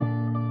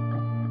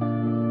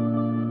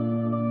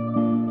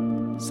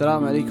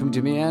السلام عليكم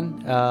جميعا.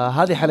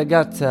 هذه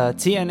حلقات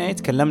TNA،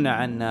 تكلمنا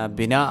عن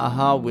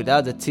بنائها،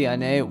 ولادة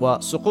TNA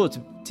وسقوط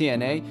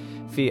TNA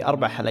في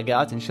 4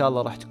 حلقات. إن شاء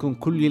الله راح تكون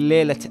كل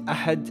ليلة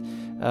أحد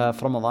في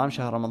رمضان،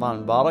 شهر رمضان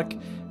المبارك.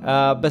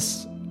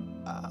 بس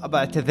أبى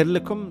أعتذر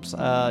لكم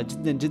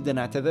جدا جدا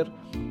أعتذر.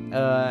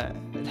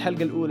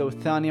 الحلقة الأولى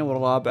والثانية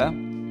والرابعة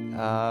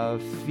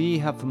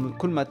فيها في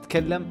كل ما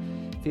أتكلم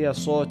فيها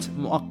صوت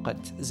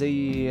مؤقت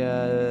زي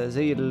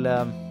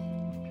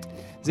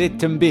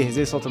التنبيه،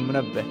 زي صوت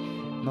المنبه.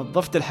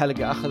 نظفت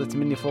الحلقة، أخذت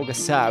مني فوق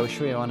الساعة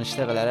وشوية وأنا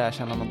أشتغل عليها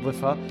عشان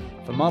أنظفها،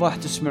 فما راح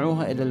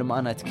تسمعوها إلا لما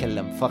أنا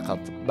أتكلم فقط،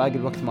 باقي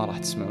الوقت ما راح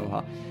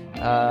تسمعوها.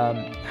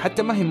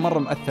 حتى ما هي مرة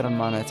مؤثرة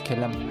لما أنا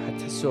أتكلم،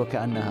 حتحسوها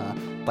كأنها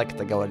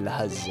طقطقة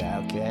ولا هزة،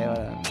 أوكي،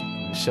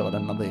 الشغل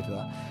النظيف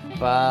ذا.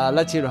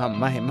 فلا تشيلوا هم،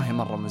 ما هي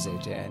مرة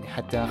مزعجة يعني.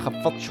 حتى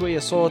خفضت شوية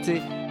صوتي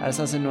على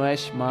أساس إنه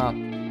إيش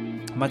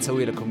ما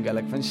تسوي لكم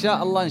قلق. فإن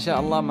شاء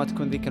الله ما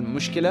تكون ذيك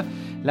المشكلة.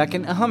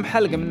 لكن أهم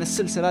حلقة من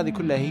السلسلة هذه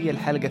كلها هي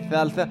الحلقة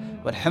الثالثة،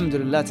 والحمد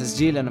لله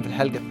تسجيلنا في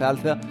الحلقة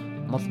الثالثة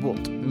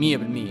مضبوط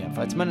 100%.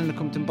 فأتمنى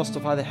أنكم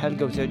تنبسطوا في هذه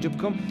الحلقة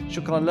وتعجبكم.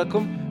 شكرا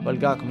لكم،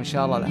 والقاكم إن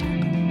شاء الله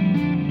لاحقا.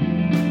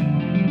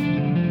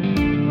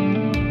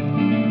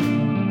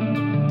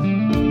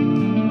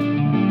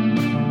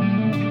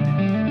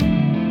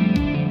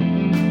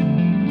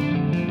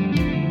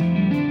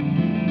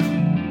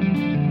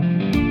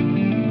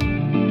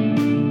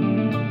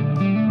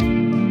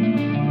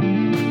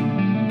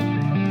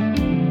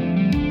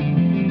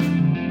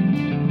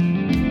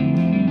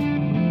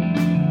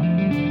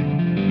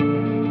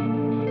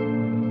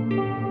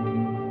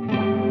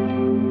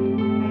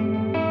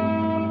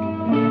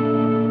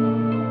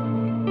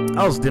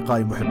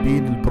 أصدقائي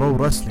محبين البرو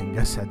رسلينج،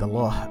 أسعد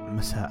الله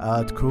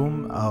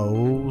مساءاتكم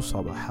أو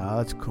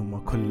صباحاتكم،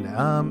 وكل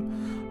عام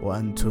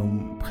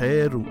وأنتم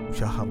بخير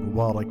وشهر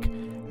مبارك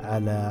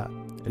على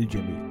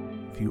الجميع.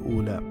 في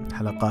أولى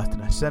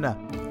حلقاتنا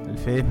سنة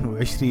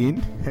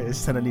 2020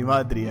 السنة اللي ما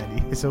أدري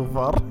يعني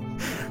سوفار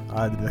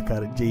ما أدري إذا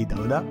كانت جيدة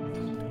أو لا.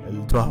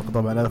 التوافق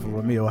طبعا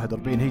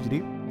 1441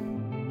 هجري.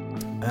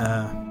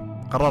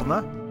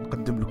 قررنا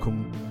نقدم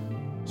لكم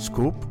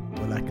سكوب،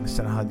 ولكن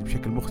السنة هذه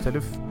بشكل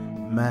مختلف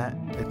مع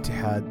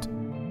اتحاد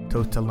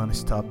Total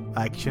Non-Stop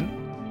Action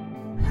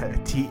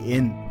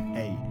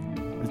TNA،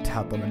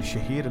 الاتحاد طبعا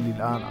الشهير اللي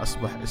الآن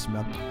أصبح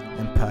اسمه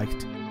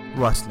Impact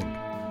Wrestling.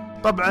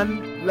 طبعا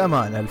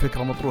للأمانة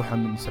الفكرة مطروحة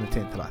من 2-3،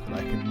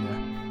 لكن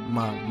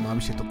ما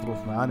مشيت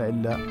الظروف معانا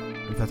إلا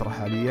الفترة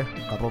الحالية.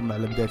 قررنا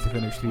على بداية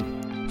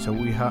 2020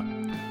 نسويها،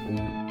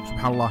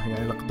 وسبحان الله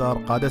يعني الأقدار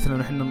قادتنا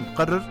نحن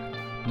نقرر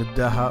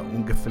نبداها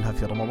ونقفلها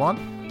في رمضان.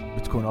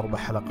 بتكون 4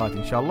 حلقات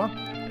إن شاء الله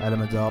على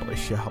مدار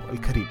الشهر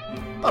الكريم.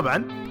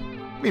 طبعا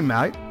مين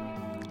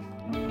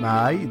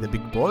معاي ذا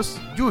بيج بوس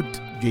جود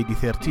JD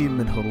 13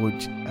 من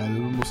هروج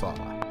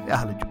المصارعة. يا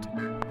أهلا جود.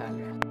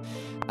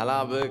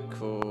 هلا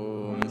بك،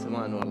 ومن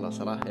زمان والله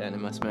صراحة يعني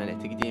ما سمعنا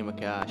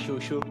تقديمك يا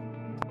شوشو.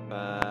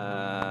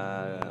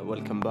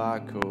 ويلكم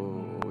باك،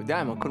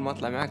 ودائما كل ما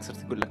أطلع معك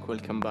صرت أقول لك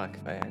ويلكم باك،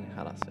 فيعني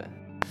خلاص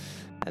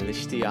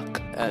الاشتياق.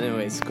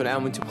 anyways كل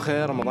عام وانتم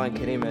بخير، رمضان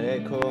كريم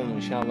عليكم،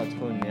 وإن شاء الله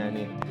تكون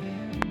يعني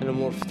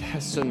الأمور في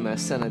تحسن مع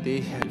السنة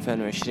دي.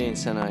 2020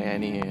 سنة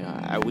يعني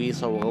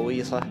عويصة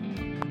وغويصة،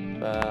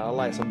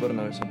 فالله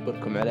يصبرنا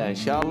ويصبركم عليها إن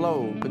شاء الله،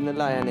 وبإذن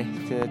الله يعني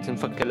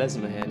تنفك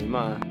الأزمة. يعني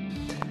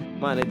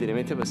ما ندري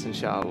متى، بس إن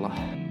شاء الله.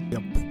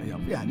 يب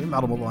يعني مع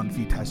رمضان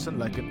فيه تحسن،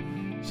 لكن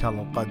إن شاء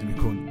الله القادم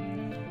يكون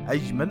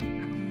أجمل.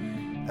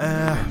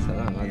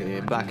 سلام،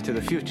 هذه back to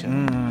the future.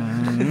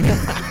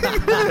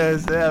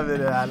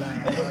 سامر على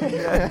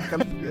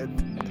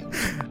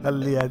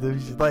خليها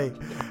تمشي. طيب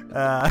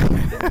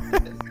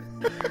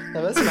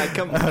طب اسمع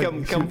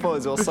كم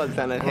فوز وصلت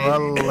أنا الحين.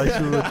 والله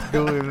شو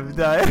قوي من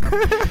البداية.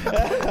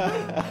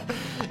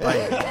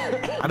 طيب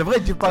أنا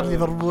بغيت أجيب طار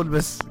ليفربول،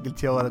 بس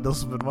قلت يا ولد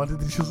أصبر ما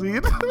تدري شو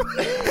يصير.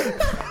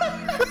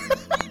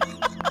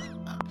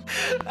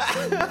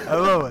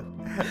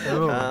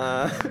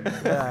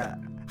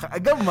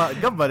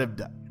 قبل ما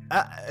نبدأ،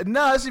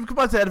 الناس يمكن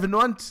ما تعرف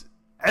إنه أنت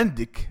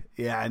عندك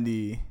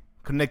يعني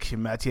كونكشن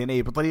مع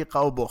TNA بطريقة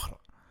أو بأخرى.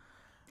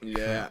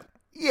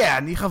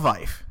 يعني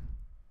خفايف،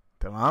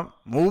 تمام،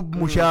 مو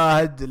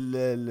بمشاهد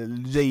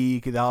زي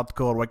كذا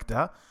هاردكور.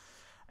 وقتها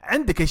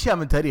عندك أشياء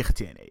من تاريخ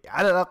TNA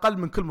على الأقل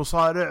من كل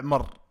مصارع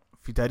مر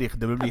في تاريخ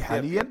WWE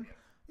حاليا،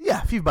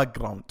 في باك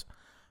جراوند.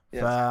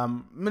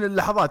 فمن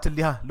اللحظات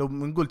اللي لو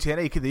نقول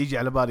TNA كذا يجي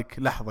على بالك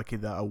لحظة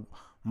كذا أو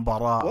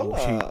مباراة أو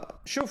شيء.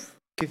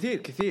 شوف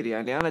كثير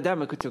يعني أنا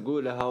دائما كنت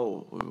أقولها،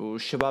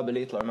 والشباب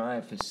اللي يطلع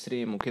معي في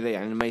الستريم وكذا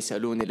يعني ما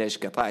يسألوني ليش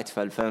قطعت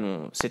في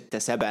 2006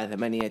 7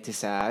 8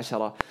 9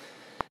 10.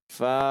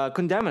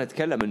 فكنت دائما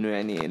أتكلم إنه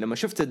يعني لما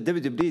شفت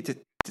الدبليو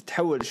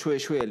تتحول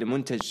شوي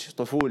لمنتج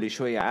طفولي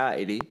شوي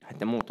عائلي،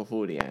 حتى مو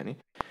طفولي يعني.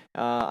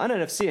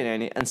 أنا نفسيا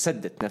يعني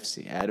انسدت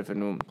نفسي، عارف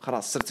إنه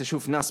خلاص صرت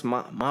أشوف ناس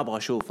ما أبغى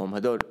أشوفهم،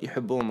 هدول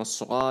يحبون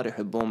الصغار،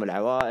 يحبون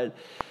العوائل.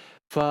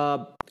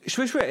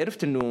 فشوي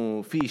عرفت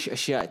إنه في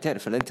أشياء،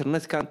 تعرف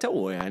الإنترنت كان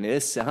توه يعني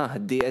لسه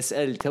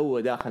الDSL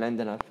توه داخل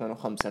عندنا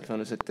 2005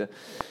 2006.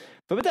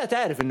 فبدأت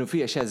أعرف إنه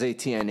في أشياء زي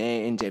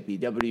TNA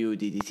NJPW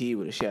DDT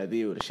والأشياء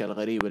ذي والأشياء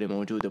الغريبة اللي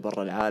موجودة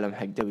برا العالم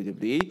حق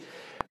WWE.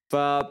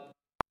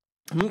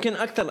 فممكن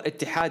أكثر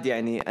اتحاد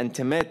يعني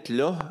انتميت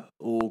له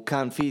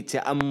وكان في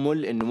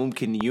تأمل إنه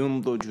ممكن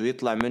ينضج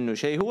ويطلع منه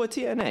شيء هو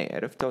TNA،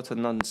 عرفت Total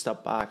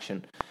Non-Stop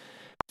Action.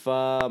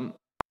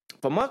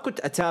 فما كنت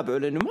أتابعه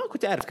لأنه ما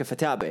كنت أعرف كيف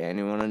أتابع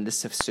يعني، وأنا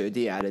لسه في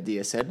السعودية على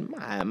DSL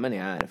ماني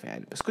عارف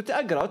يعني. بس كنت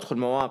أقرأ، أدخل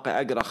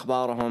مواقع أقرأ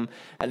أخبارهم،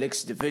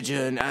 الإكس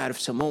ديفيجن، أعرف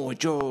سمو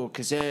جو،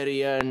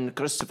 كازاريان،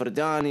 كريستوفر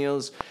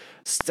دانييلز،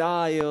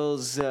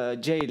 ستايلز،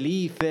 جاي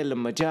ليثل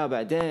لما جاء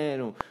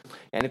بعدين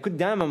يعني كنت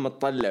دائما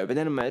متطلع.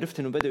 بعدين لما عرفت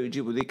إنه بدأوا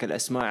يجيبوا ذيك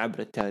الأسماء عبر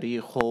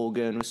التاريخ،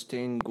 هوغن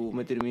وستينج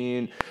ومدري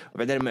مين،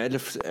 وبعدين لما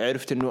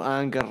عرفت إنه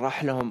أنجل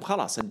راح لهم،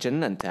 خلاص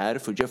اتجننت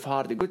عارف. وجيف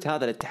هاردي، قلت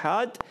هذا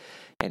الاتحاد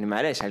يعني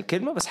معليش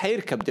هالكلمة بس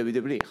حيركب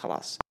WWE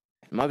خلاص،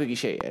 ما بقي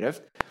شيء،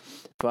 عرفت.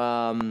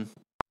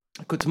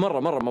 كنت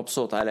مرة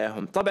مبسوط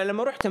عليهم. طبعا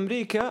لما رحت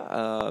أمريكا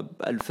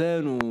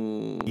 2000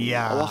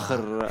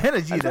 أواخر هنا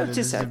جينا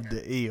 2009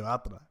 ايوه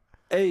عطنا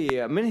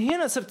اي من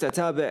هنا صرت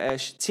اتابع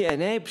ايش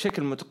TNA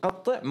بشكل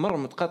متقطع، مرة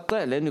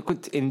متقطع، لاني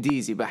كنت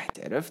انديزي بحت،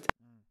 عرفت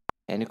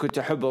يعني. كنت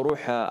احب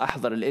اروح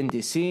احضر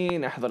الاندي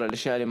سين، احضر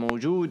الاشياء اللي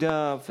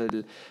موجوده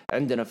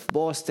عندنا في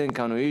بوسطن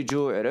كانوا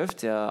يجوا،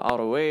 عرفت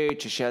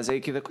ROH اشياء زي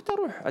كذا، كنت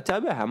اروح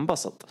اتابعها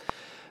انبسط.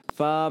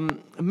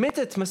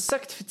 فمتى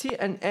تمسكت في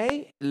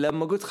TNA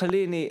لما قلت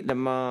خليني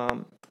لما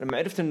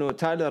عرفت انه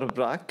تايلر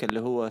براك اللي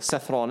هو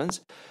سيث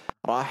رولينز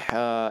راح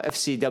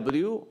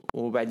FCW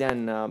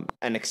وبعدين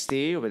NXT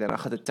وبعدين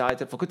اخذ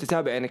التايتل، فكنت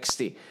اتابع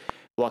NXT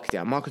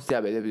وقتها، ما كنت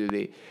اتابع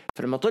WWE.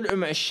 فلما طلعوا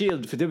مع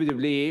الشيلد في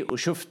WWE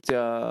وشفت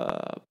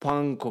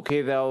بانك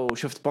وكذا،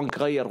 وشفت بانك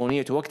غير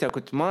اغنيته وقتها،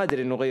 كنت ما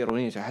ادري انه غير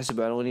اغنيته،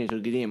 حسب على اغنيته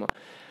القديمه،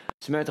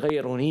 سمعت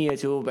غير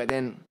اغنيته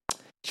وبعدين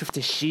شفت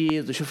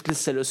الشيلد وشفت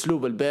لسه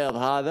الاسلوب البيض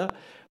هذا،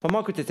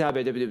 فما كنت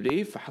اتابع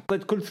WWE.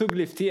 فحطيت كل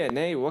ثقلي في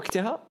TNA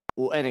وقتها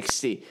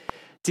وNXT.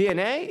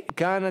 TNA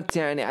كانت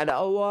يعني على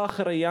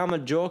أواخر أيام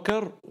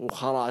الجوكر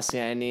وخلاص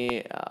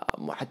يعني،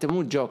 حتى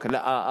مو الجوكر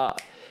لا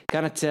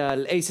كانت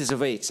الأيسز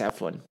أوف ايتس،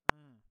 عفوا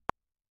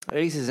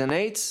أيسز أند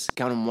ايتس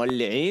كانوا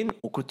مولعين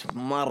وكنت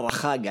مرة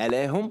خاق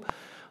عليهم.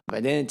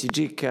 بعدين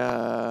تجيك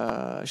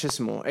شو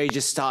اسمه AJ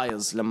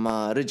ستايلز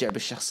لما رجع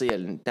بالشخصية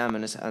اللي دائما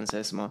أنسى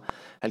اسمه،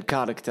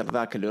 الكاركتر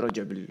ذاك اللي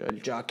رجع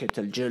بالجاكيت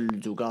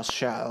الجلد وقاص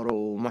شعره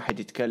وما حد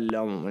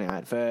يتكلم وما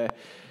عارف،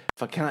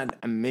 فكان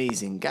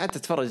اميزنج. قعدت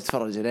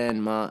اتفرج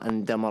لين ما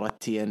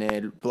اندمرت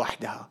TNA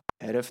بوحدها،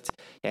 عرفت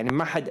يعني.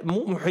 ما حد،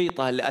 مو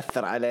محيطها اللي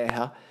اثر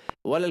عليها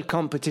ولا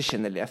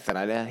الكومبيتيشن اللي اثر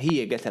عليها،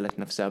 هي قتلت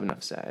نفسها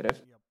بنفسها،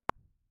 عرفت.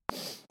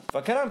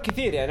 فكلام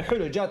كثير يعني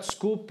حلو. جات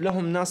سكوب،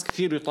 لهم ناس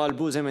كثير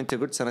يطالبوه زي ما انت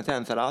قلت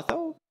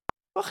 2-3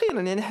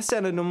 واخيرا يعني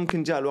حسينا انه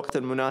ممكن جاء الوقت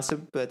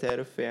المناسب،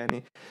 تعرف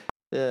يعني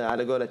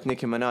على قولة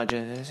نيكي مناج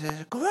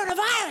كورونا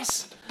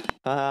فايروس،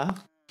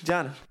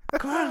 جانا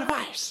كورونا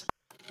فايروس.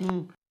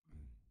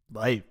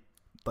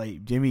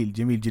 طيب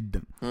جميل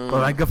جدا.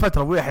 طبعا قبل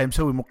فتره ابو يحيى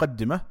مسوي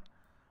مقدمه،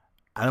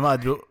 انا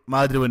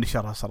ما ادري وين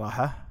نشرها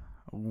صراحه،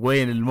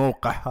 وين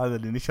الموقع هذا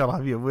اللي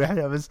نشرها فيه ابو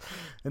يحيى، بس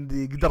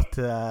عندي قدرت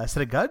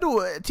اسرقها.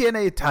 TNA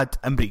اتحاد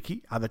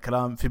امريكي، هذا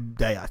الكلام في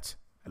بدايات،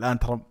 الان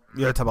ترى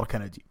يعتبر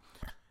كندي.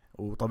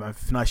 وطبعا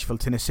في ناشفيل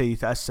تينيسي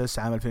تاسس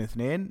عام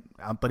 2002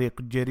 عن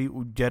طريق جيري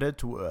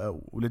وجاريت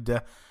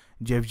وولادة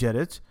جيف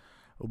جاريت،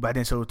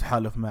 وبعدين سووا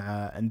تحالف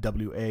مع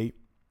NWA.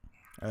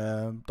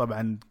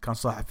 طبعا كان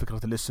صاحب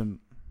فكرة الاسم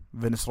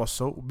فينس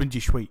روسو وبنجي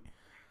شوي.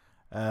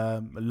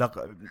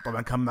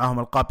 طبعا كان معهم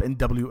القاب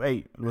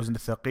NWA الوزن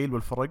الثقيل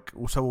والفرق،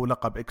 وسووا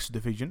لقب اكس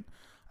ديفيجن.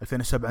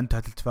 2007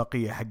 انتهت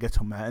الاتفاقية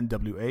حقتهم مع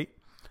NWA.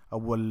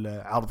 اول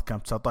عرض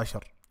كان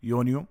 19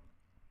 يونيو،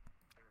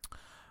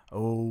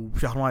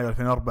 وبشهر مايو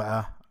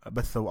 2004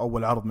 بثوا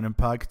اول عرض من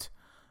امباكت.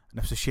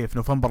 نفس الشيء في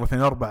نوفمبر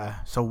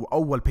 2004 سووا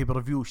اول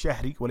بيبر فيو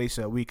شهري وليس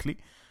ويكلي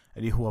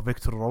اللي هو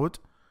فيكتور رود.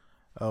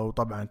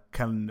 وطبعا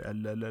كان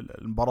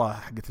المباراة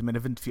حقت المين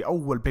ايفنت في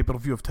اول بيبر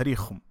فيو في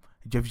تاريخهم،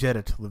 جيف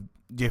جاريت ضد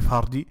جيف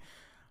هاردي.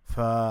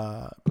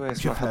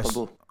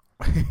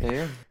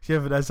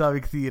 شفنا اسامي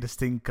كثير،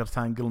 ستينكر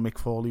تانجل ميك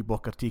فولي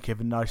بوكر تي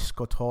كيفن ناش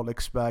سكوت هول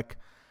اكس باك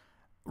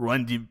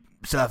راندي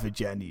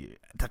سافج. يعني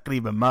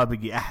تقريبا ما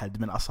بقي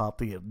احد من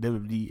اساطير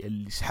دبليو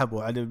اللي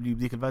سحبوا على دبليو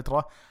بذيك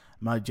الفترة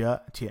ما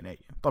جاء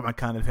TNA. طبعا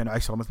كان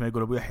 2010 مثل ما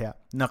يقول ابو يحيى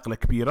نقلة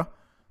كبيرة،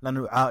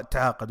 لأنه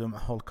تعاقدوا مع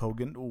هولك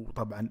هوغن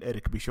وطبعا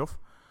إريك بيشوف.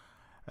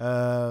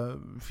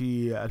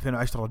 في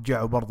 2010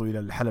 رجعوا برضو إلى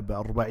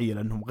الحلبة الرباعية،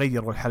 لأنهم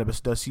غيروا الحلبة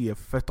السداسية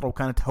في فترة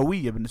وكانت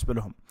هوية بالنسبة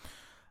لهم.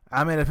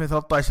 عامين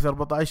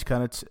 2013-2014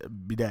 كانت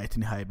بداية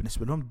النهاية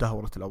بالنسبة لهم،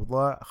 دهورت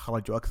الأوضاع،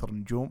 خرجوا أكثر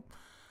نجوم.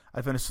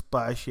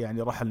 2016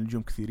 يعني رحل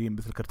نجوم كثيرين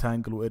مثل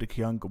كرتانجل وإريك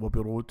يونغ وبوبي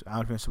رود.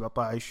 عام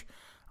 2017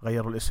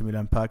 غيروا الاسم إلى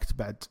امباكت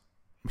بعد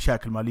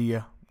مشاكل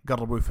مالية،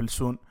 قربوا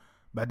يفلسون،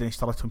 بعدين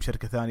اشترتهم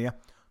شركة ثانية.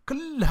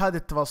 كل هذه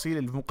التفاصيل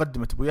اللي في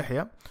مقدمة أبو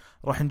يحيى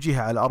راح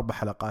نجيها على 4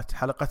 حلقات.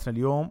 حلقتنا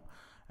اليوم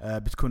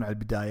بتكون على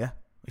البداية،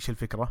 إيش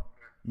الفكرة،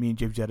 مين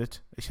جيف جاريت،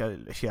 إيش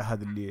الأشياء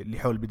هذه اللي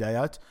حول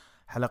البدايات.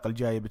 الحلقة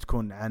الجاية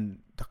بتكون عن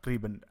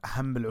تقريبا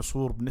أهم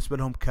العصور بالنسبة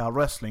لهم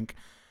كرسلينج،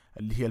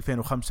 اللي هي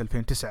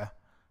 2005-2009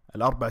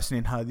 الأربع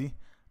سنين هذه.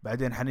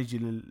 بعدين حنيجي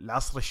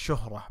للعصر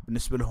الشهرة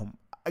بالنسبة لهم،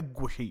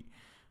 أقوى شيء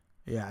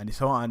يعني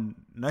سواء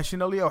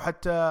ناشونالي أو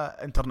حتى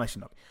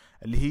انترناشونال،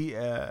 اللي هي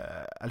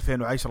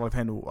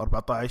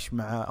 2010-2014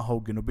 مع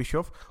هوغن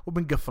وبيشوف،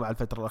 وبنقفل على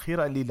الفترة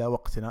الأخيرة اللي لا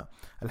وقتنا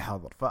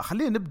الحاضر.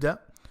 فخلينا نبدأ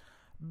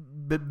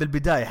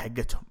بالبداية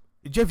حقتهم.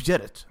 جيف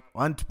جاريت،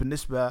 وأنت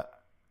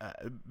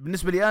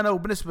بالنسبة لي أنا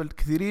وبالنسبة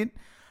للكثيرين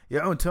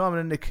يعون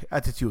تماما أنك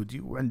اتيتيودي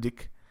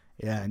وعندك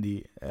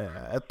يعني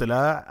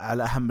اطلاع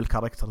على أهم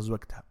الكاركترز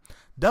وقتها.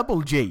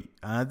 دبل جي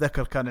أنا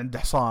أذكر كان عنده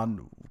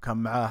حصان وكان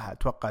معاه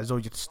أتوقع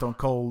زوجة ستون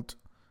كولد،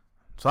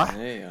 صح؟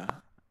 ايه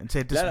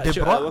نسيت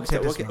دبرا.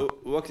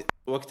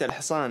 وقت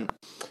الحصان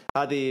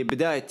هذه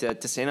بداية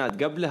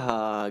التسعينات،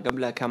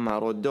 قبلها كان مع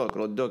رود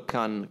دوغ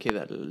كان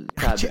كذا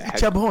التابع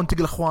تشابهون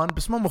تقل اخوان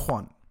بس مو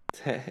اخوان.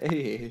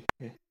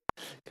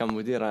 كان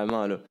مدير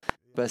اعماله.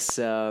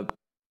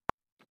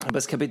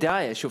 بس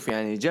كبداية شوف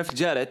يعني جيف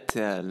جاريت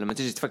لما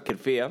تيجي تفكر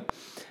فيها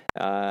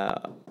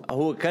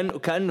هو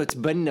كأنه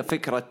تبنى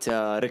فكرة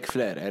ريك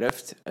فلير،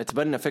 عرفت؟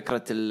 تبنى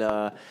فكرة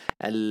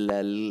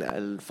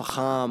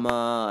الفخامة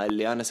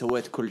اللي أنا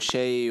سويت كل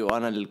شيء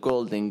وأنا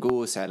الجولدن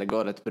جوس على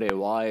قولة بري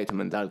وايت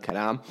ومن ذا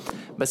الكلام.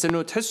 بس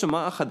إنه تحسه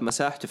ما أخذ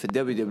مساحته في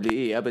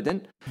الدبليو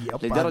أبدا،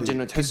 لدرجة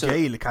إنه تحسه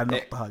جاي لك على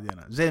النقطة هذه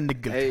أنا زي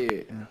النقل.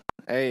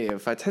 أي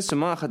فتحسه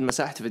ما أخذ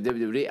مساحته في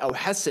الدبليو أو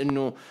حس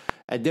إنه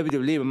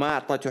الدبليو ما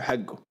أعطته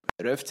حقه،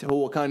 عرفت؟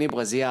 هو كان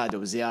يبغى زيادة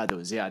وزيادة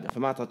وزيادة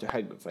فما أعطته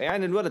حقه.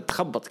 فيعني الولد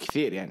تخبط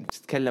كثير، يعني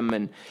تتكلم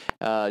من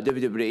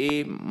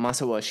دبليو ما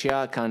سوى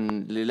أشياء،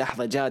 كان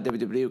للحظة جاء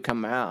دبليو وكان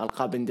معاه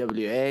ألقاب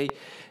NWA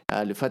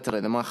لفترة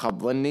إذا ما خاب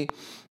ظني،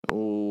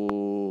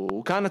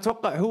 وكان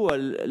أتوقع هو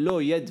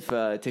له يد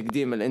في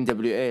تقديم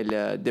NWA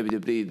لدبليو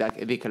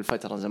ذيك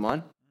الفترة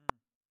زمان.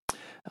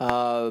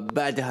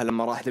 بعدها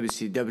لما راح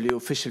WCW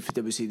فشل في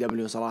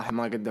WCW صراحة،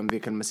 ما قدم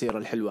ذيك المسيرة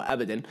الحلوة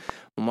أبدا.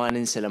 وما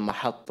ننسى لما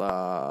حط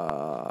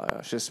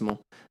شو اسمه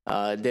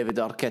ديفيد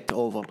أركيت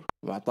أوفر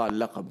وأعطاه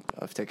اللقب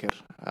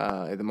أفتكر،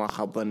 إذا ما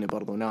خاب ظني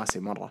برضو ناسي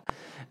مرة.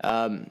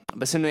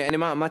 بس إنه يعني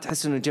ما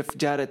تحس إنه جيف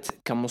جاريت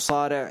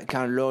كمصارع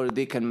كان له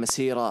ذيك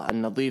المسيرة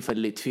النظيفة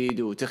اللي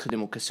تفيده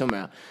وتخدمه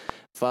كسمعة.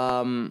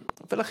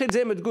 في الأخير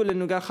زي ما تقول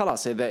إنه قال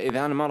خلاص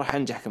إذا أنا ما راح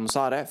أنجح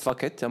كمصارع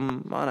فكت،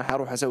 أنا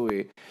حروح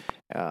أسوي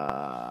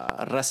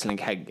الرسلينج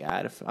حقي،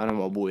 عارف؟ أنا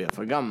وأبويا.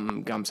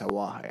 فقام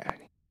سواها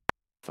يعني.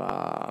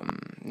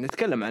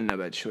 فنتكلم عنها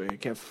بعد شوي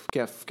كيف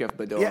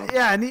بدأوا.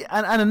 يعني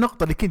أنا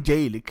النقطة اللي كنت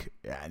جاي لك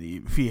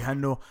يعني فيها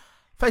إنه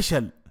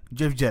فشل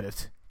جيف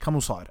جاريت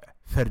كمصارع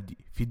فردي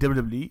في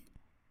دبليو،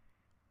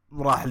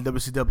 راح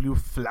WCW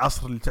في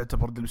العصر اللي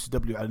تعتبر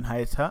WCW على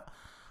نهايتها.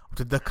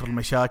 وتتذكر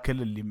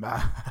المشاكل اللي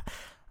مع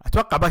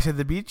أتوقع باشا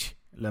ذا بيتش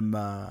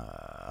لما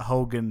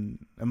هوغن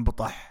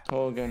انبطح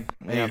هوغن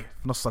في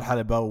نص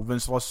الحلبة،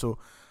 وفينس روسو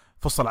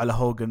فصل على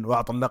هوغن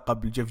وأعطى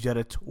اللقب لجيف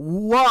جاريت.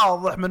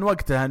 واضح من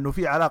وقتها أنه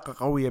في علاقة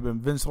قوية بين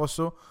فينس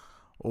روسو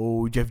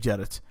وجيف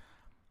جاريت.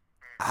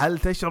 هل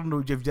تشعر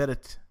أنه جيف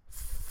جاريت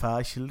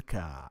فاشل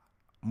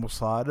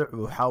كمصارع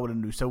وحاول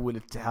أنه يسوي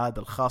الاتحاد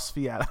الخاص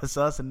فيه على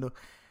أساس أنه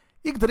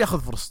يقدر يأخذ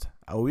فرصته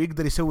أو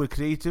يقدر يسوي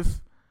الكرياتيف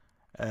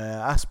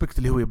اسبكت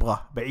اللي هو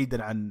يبغاه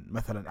بعيدا عن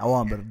مثلا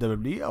اوامر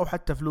دبليو او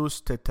حتى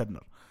فلوس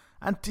تيرنر؟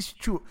 انت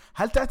شو،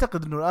 هل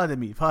تعتقد انه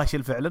الادمي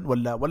فاشل فعلا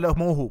ولا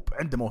موهوب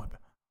عنده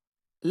موهبه؟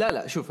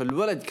 لا شوف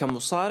الولد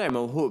كمصارع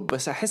موهوب،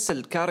 بس احس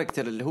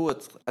الكاركتر اللي هو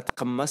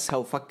اتقمسها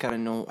وفكر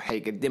انه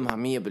حيقدمها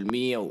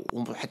 100%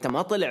 وحتى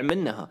ما طلع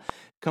منها.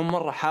 كم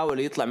مرة حاول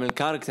يطلع من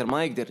الكاركتر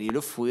ما يقدر،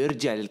 يلف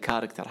ويرجع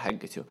للكاركتر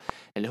حقته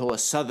اللي هو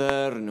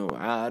الساذرن،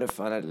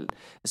 وعارف أنا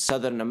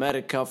الساذرن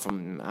أمريكا from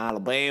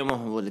ألاباما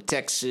ولا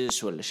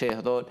تكساس ولا شيء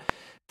هذول،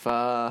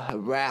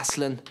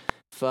 فراسلن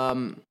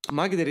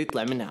فما قدر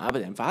يطلع منها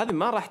أبدا. فهذه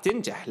ما راح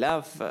تنجح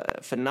لا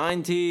في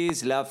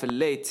الناينتيز، لا في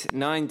الليت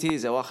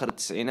ناينتيز أواخر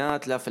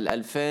التسعينات، لا في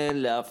 2000،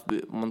 لا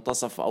في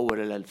منتصف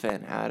أول 2000،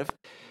 عارف؟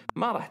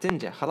 ما راح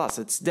تنجح خلاص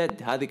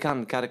اتسدد. هذه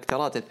كان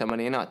كاركترات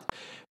الثمانينات.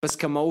 بس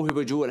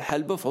كموهبة جوا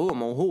الحلبة فهو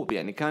موهوب،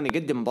 يعني كان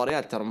يقدم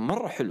مباريات ترى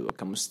مرة حلوة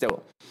كمستوى،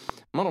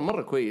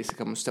 مرة كويس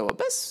كمستوى،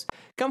 بس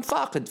كان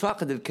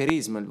فاقد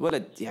الكاريزما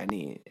الولد.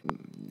 يعني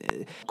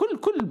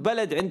كل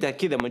بلد عندها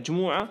كذا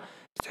مجموعة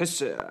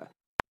تحس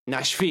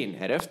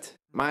ناشفين، عرفت؟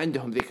 ما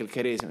عندهم ذيك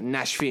الكاريزما،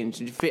 ناشفين،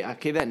 فئة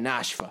كذا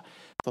ناشفة.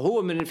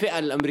 فهو من الفئة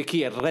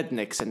الأمريكية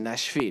الردنكس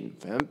الناشفين،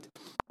 فهمت؟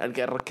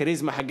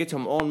 الكاريزما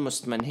حقتهم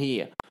almost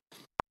منهية.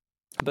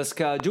 بس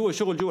كجوا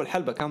شغل جوا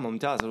الحلبة كان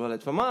ممتاز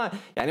الولد. فما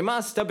يعني ما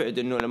استبعد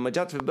انه لما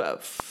جات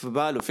في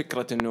باله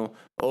فكرة انه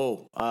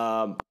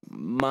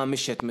ما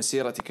مشيت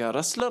مسيرتي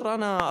كرسلر،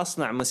 انا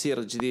اصنع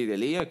مسيرة جديدة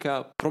لي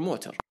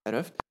كبروموتر،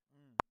 عرفت؟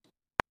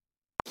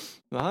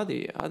 فهذا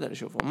اللي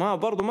اشوفه.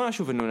 ما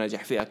اشوف انه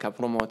نجح فيها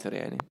كبروموتر.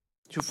 يعني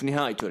شوف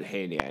نهايته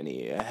الحين،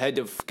 يعني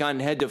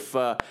كان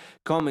هدف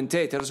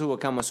كومنتيترز، هو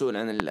كان مسؤول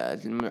عن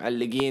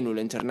المعلقين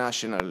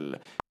والانترناشنال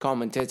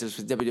كومنتيترز في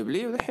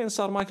الدبليو، والحين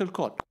صار مايكل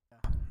كول.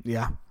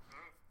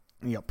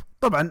 يب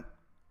طبعا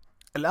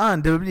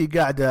الان دبليو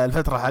قاعده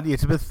الفتره الحاليه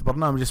تبث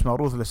برنامج اسمه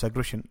روثلس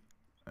اجريشن،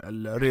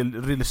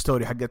 الريل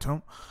ستوري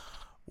حقتهم،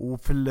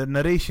 وفي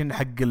الناريشن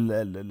حق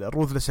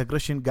الروثلس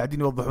اجريشن قاعدين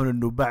يوضحون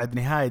انه بعد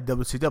نهايه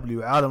دبليو سي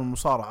دبليو عالم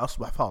المصارعه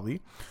اصبح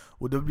فاضي،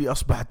 ودبليو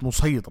اصبحت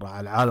مسيطره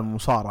على عالم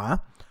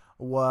المصارعه،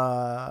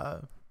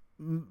 وما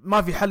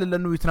في حل الا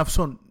انه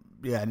يتنافسون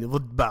يعني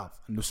ضد بعض،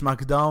 انه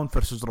سماك داون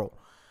فيرسز رو.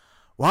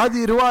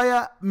 وهذه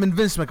روايه من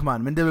فينس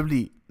ماكمان من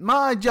دبليو،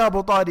 ما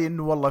جابوا طاري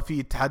انه والله في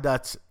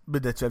اتحادات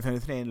بدت في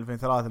 2002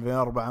 2003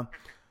 2004.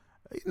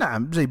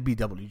 نعم زي بي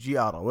دبليو جي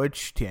ار او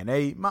اتش تي ان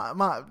اي،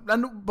 ما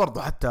لانه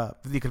برضه حتى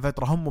في ذيك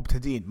الفتره هم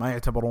مبتدئين ما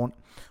يعتبرون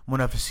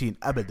منافسين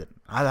ابدا.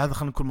 هذا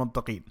خلينا نكون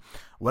منطقيين.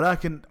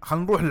 ولكن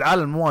خلينا نروح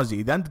للعالم الموازي.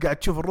 اذا انت قاعد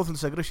تشوف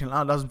الروثلس اجريشن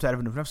الان لازم تعرف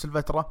انه في نفس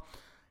الفتره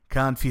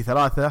كان في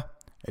ثلاثه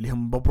اللي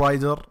هم بوب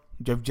رايدر،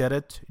 جيف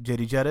جاريت،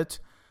 جيري جاريت،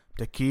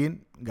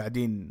 متكين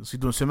قاعدين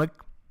يصيدون سمك،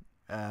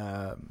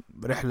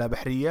 رحله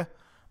بحريه،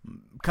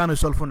 كانوا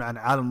يسولفون عن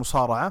عالم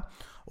المصارعه.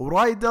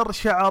 ورايدر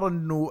شعر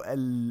انه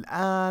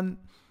الان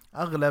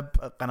اغلب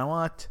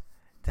قنوات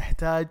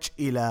تحتاج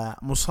الى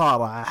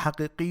مصارعه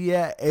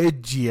حقيقيه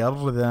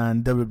اجير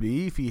ذان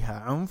دبليو، فيها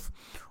عنف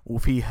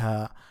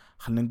وفيها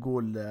خلينا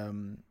نقول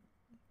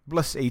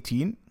بلس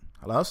 18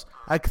 خلاص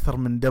اكثر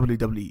من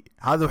دبليو.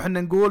 هذا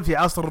وحنا نقول في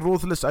عصر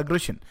الروثلس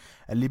اجريشن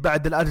اللي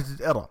بعد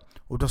الاتيتود ايرا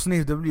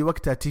وتصنيف دبليو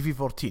وقتها تي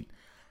في 14.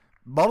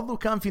 برضو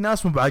كان في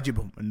ناس مو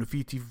بعاجبهم انه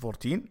في تي في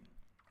 14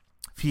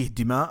 فيه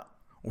دماء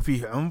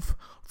وفيه عنف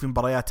وفي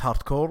مباريات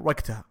هارد كور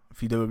وقتها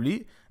في دبليو،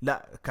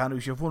 لا كانوا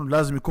يشوفون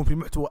لازم يكون في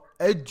محتوى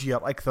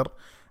اجير اكثر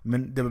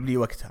من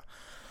دبليو وقتها.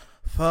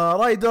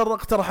 فرايدر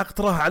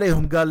اقترح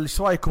عليهم، قال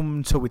ايش رايكم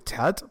نسوي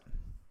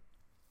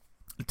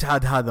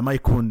الاتحاد هذا ما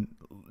يكون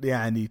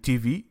يعني تي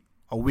في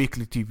او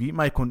ويكلي تي في،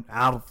 ما يكون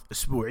عرض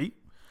اسبوعي،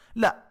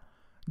 لا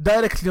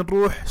دايركتلي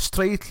نروح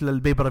ستريت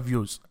للبيبر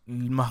فيوز،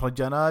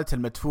 المهرجانات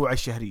المدفوعه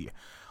الشهريه.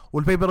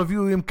 والبيبر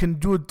فيو يمكن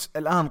جود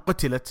الان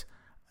قتلت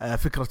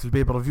فكره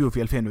البيبر فيو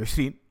في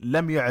 2020،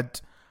 لم يعد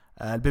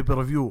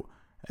البيبر فيو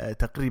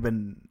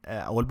تقريبا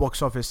او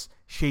البوكس اوفيس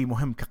شيء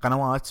مهم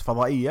كقنوات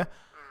فضائيه،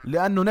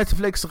 لانه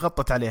نتفليكس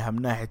غطت عليها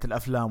من ناحيه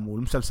الافلام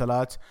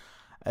والمسلسلات.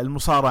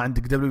 المصارعه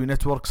عندك دبليو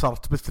نتورك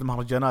صارت تبث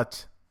المهرجانات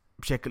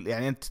بشكل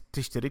يعني انت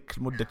تشترك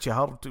لمده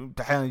شهر،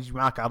 احيانا يجي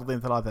معاك عرضين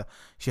ثلاثه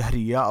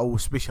شهريه او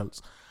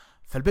سبيشلز.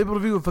 فالبيبر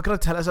فيو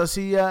فكرتها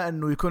الاساسيه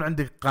انه يكون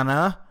عندك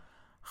قناه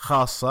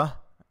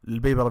خاصه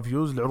للبيبر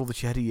فيوز، العروض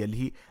الشهريه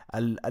اللي هي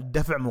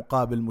الدفع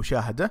مقابل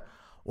مشاهده.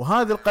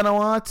 وهذه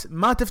القنوات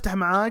ما تفتح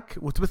معاك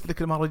وتبث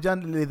لك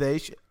المهرجان الا اذا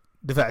ايش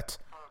دفعت،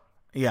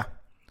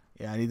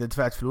 يعني اذا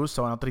دفعت فلوس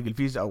سواء عن طريق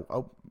الفيزا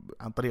او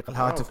عن طريق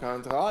الهاتف.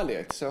 كانت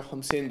غاليه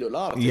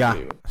 $59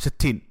 تقريبا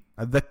 60.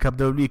 اتذكر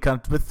دبليو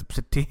كانت تبث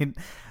 $60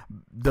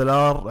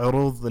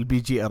 عروض البي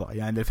جي ارا،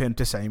 يعني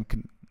 2009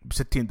 يمكن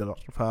 $60.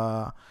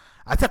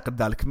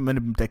 فاعتقد ذلك ماني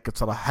متاكد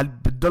صراحه هل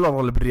بالدولار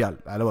ولا بالريال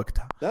على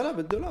وقتها. لا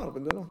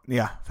بالدولار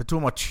فتو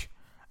ماتش.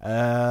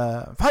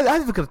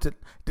 فهذه فكرة،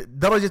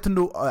 درجة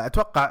انه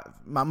اتوقع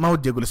ما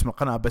ودي اقول اسم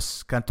القناة،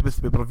 بس كانت تبث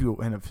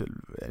ببريفيو هنا في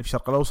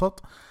الشرق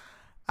الاوسط.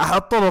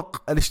 احد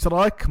طرق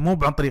الاشتراك مو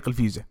عن طريق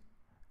الفيزا،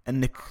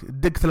 انك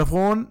تدق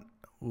تلفون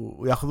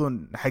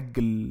وياخذون حق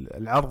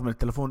العرض من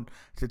التلفون،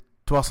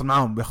 تتواصل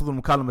معهم بياخذون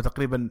مكالمة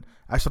تقريبا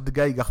 10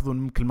 دقائق، ياخذون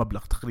منك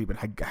المبلغ تقريبا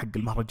حق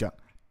المهرجان.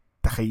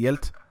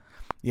 تخيلت؟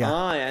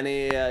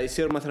 يعني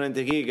يصير مثلا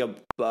دقيقة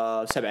ب$7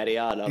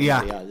 أو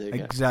 $4 زي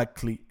كذا.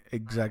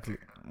 exactly.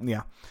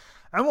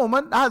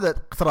 عموما هذا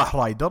اقتراح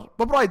رايدر.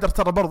 بوب رايدر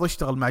ترى برضه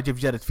اشتغل مع جيف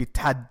جاريت في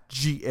اتحاد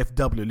جي اف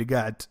دبليو اللي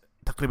قاعد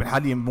تقريبا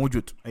حاليا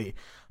موجود،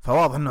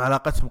 فواضح انه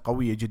علاقتهم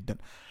قويه جدا.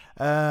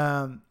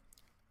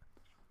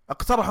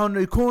 اقترحوا انه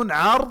يكون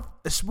عرض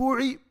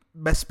اسبوعي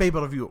بس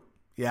بيبر فيو،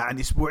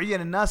 يعني اسبوعيا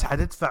الناس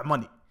حتدفع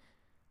ماني،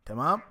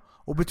 تمام،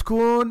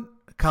 وبتكون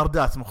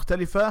كاردات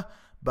مختلفه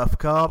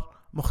بافكار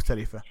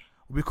مختلفه،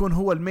 وبيكون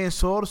هو المين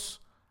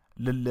سورس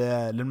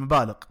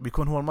للمبالغ،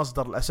 بيكون هو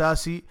المصدر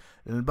الأساسي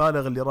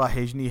للمبالغ اللي راح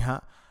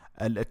يجنيها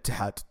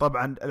الاتحاد.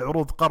 طبعا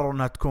العروض قرروا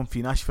أنها تكون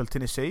في ناشفيل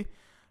تينيسي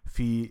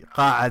في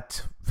قاعة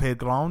فير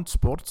جراوند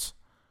سبورتس،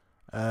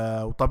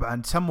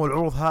 وطبعا سموا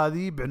العروض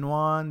هذه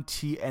بعنوان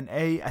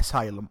TNA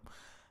Asylum.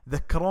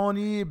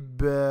 ذكروني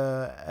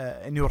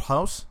in your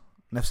house،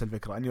 نفس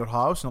الفكرة in your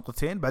house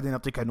نقطتين بعدين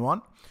يعطيك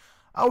عنوان،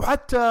 أو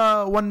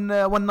حتى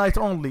one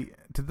night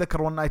only.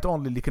 تتذكر one night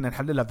only اللي كنا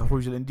نحللها في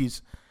هروج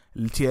الانديز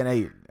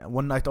الTNA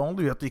one night only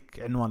ويعطيك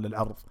عنوان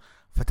للعرض.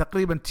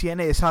 فتقريبا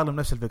TNA Asylum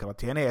نفس الفكرة،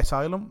 TNA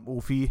Asylum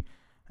وفيه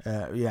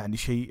يعني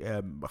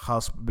شيء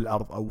خاص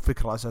بالعرض أو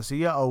فكرة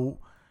أساسية أو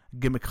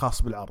جيمك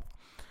خاص بالعرض.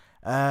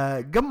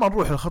 قبل ما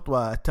نروح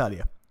للخطوة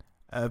التالية،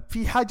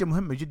 في حاجة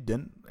مهمة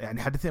جدا،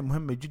 يعني حدثين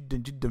مهمة جدا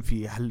جدا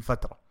في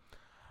هالفترة.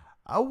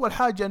 أول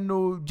حاجة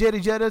أنه جيري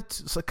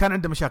جاريت كان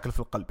عنده مشاكل في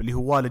القلب، اللي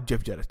هو والد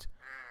جيف جاريت،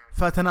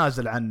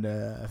 فتنازل عن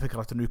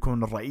فكرة أنه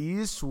يكون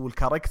الرئيس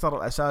والكاركتر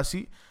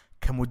الأساسي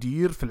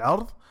كمدير في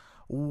العرض،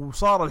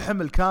 وصار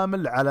الحمل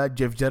كامل على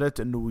جيف جاريت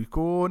أنه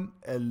يكون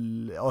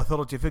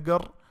الأوثوريتي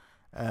فيجر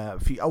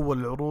في أول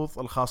العروض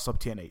الخاصة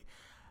بتي ان اي.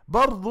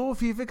 برضو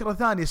في فكرة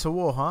ثانية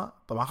سووها،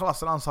 طبعا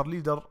خلاص الآن صار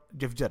ليدر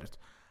جيف جاريت.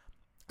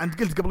 أنت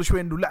قلت قبل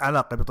شوي إنه لا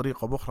علاقة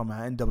بطريقة بأخرى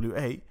مع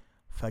NWA،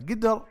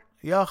 فقدر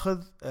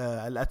ياخذ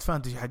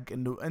الادفانتج حق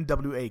إنه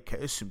NWA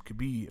كاسم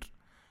كبير،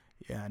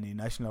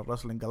 يعني National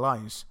Wrestling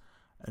Alliance،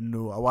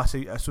 إنه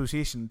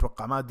Association،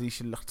 أتوقع ما أدري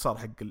إيش الاختصار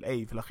حق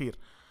الأي في الأخير،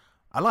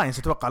 Alliance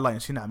أتوقع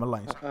Alliance، نعم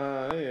Alliance.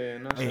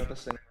 إيه National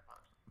Wrestling.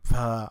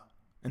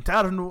 فأنت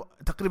عارف إنه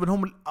تقريبا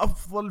هم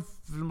الأفضل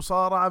في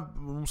المصارعة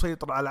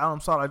ومسيطر على العالم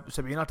المصارعة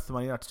السبعينات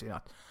الثمانينات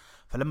التسعينات.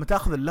 فلما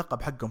تأخذ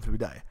اللقب حقهم في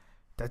البداية،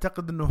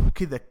 تعتقد إنه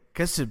كذا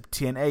كسب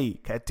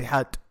TNA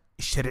كاتحاد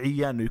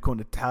الشرعية إنه يكون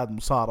اتحاد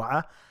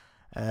مصارعة،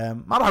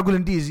 ما راح أقول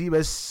انديزي،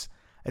 بس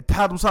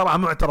اتحاد مصارعة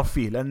معترف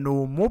فيه،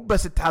 لأنه مو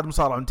بس اتحاد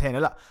مصارعة وانتهينا،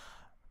 لا،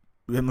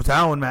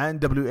 متعاون مع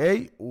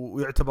NWA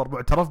ويعتبر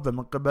معترف به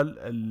من قبل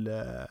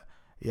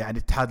يعني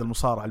اتحاد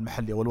المصارعة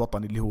المحلي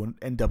والوطني اللي هو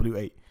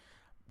NWA.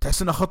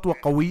 تحس انها خطوة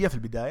قوية في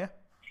البداية؟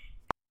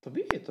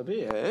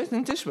 طبيعي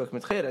انت تشبك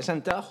متخيل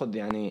عشان تاخذ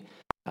يعني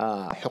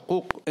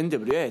حقوق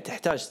NWA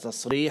تحتاج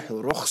تصريح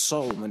ورخصة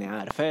ومن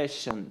عارف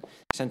ايش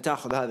عشان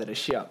تاخذ هذه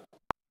الاشياء.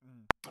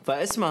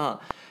 فاسمها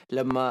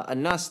لما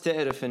الناس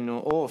تعرف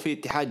انه في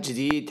اتحاد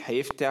جديد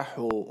حيفتح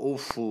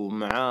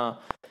ومعاه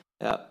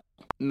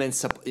من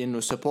انه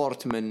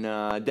سبورت من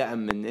دعم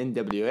من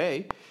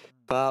NWA،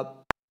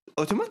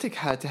 فاوتوماتيك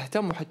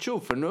حتهتم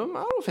وحتشوف انه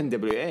معروف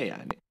NWA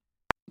يعني،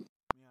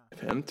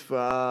 فهمت؟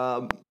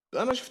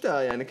 فأنا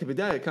شفتها يعني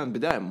كبداية كان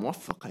بداية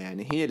موفقة،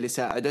 يعني هي اللي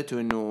ساعدته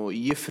إنه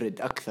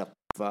يفرد أكثر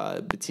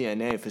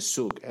فبTNA في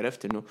السوق.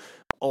 عرفت إنه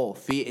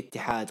في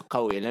اتحاد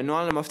قوي،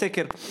 لأنه أنا ما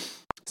أفتكر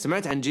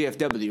سمعت عن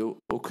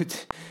GFW وكنت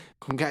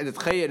قاعد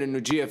أتخيل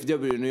إنه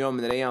GFW إنه يوم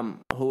من الأيام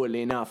هو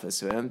اللي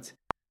ينافس، فهمت؟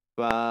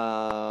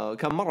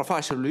 فكان مرة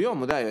فاشل،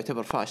 واليوم وذا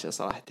يعتبر فاشل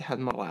صراحة، اتحاد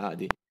مرة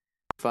عادي.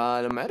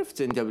 فلما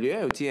عرفت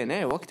NWA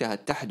وTNA وقتها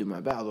اتحدوا مع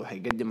بعض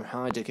وحيقدموا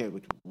حاجة كذا،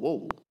 قلت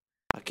واو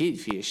أكيد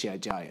في أشياء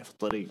جاية في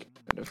الطريق.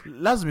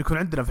 لازم يكون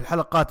عندنا في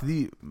الحلقات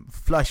ذي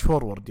فلاش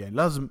فورورد، يعني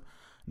لازم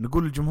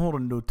نقول للجمهور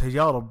إنه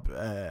تجارب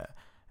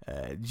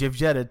جيف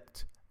جاريت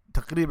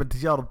تقريبا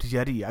تجارب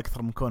تجارية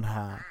أكثر من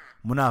كونها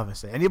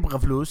منافسة. يعني يبغى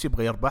فلوس،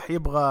 يبغى يربح،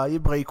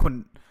 يبغى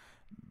يكون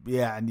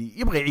يعني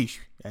يبغى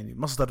يعيش، يعني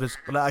مصدر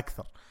رزق لا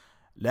أكثر.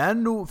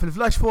 لأنه في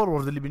الفلاش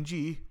فورورد اللي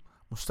بنجيه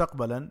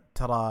مستقبلا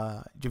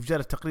ترى جيف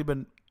جاريت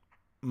تقريبا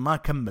ما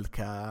كمل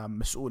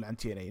كمسؤول عن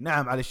TNA.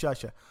 نعم على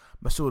الشاشة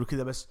مسؤول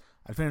وكذا، بس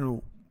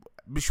 2000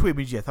 بشوي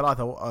بيجي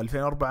 3 أو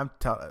 2004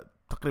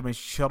 تقريبا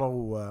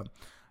شروا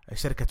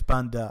شركة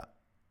باندا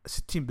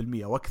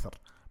 60% وأكثر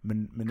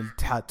من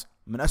الاتحاد،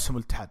 من أسهم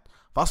الاتحاد،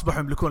 فأصبحوا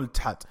يملكون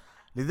الاتحاد.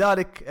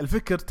 لذلك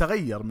الفكر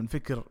تغير من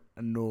فكر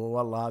أنه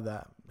والله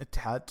هذا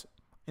اتحاد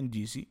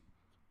NGC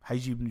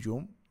حيجيب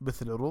نجوم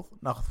بث العروض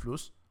ناخذ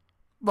فلوس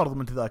برضو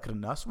من تذاكر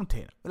الناس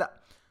وانتهينا،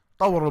 لا،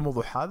 طور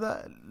الموضوع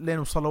هذا لين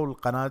وصلوا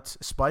للقناة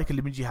سبايك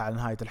اللي بنجيها على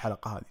نهاية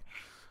الحلقة هذه.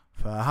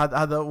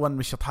 فهذا ون من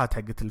الشطحات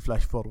حقت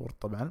الفلاش فورورد.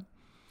 طبعا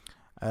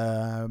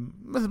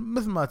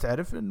مثل ما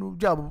تعرف انه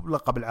جابوا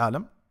لقب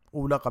العالم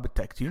ولقب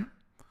التاك تيم،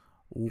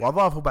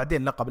 واضافوا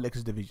بعدين لقب الاكس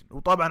ديفيجن،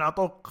 وطبعا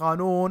اعطوه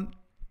قانون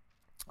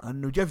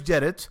انه جيف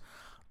جاريت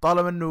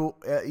طالما انه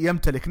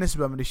يمتلك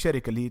نسبة من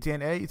الشركة اللي هي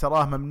TNA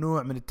تراه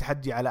ممنوع من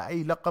التحدي على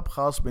اي لقب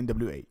خاص ب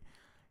NWA.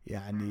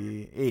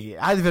 يعني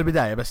هذه في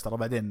البداية بس، ترى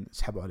بعدين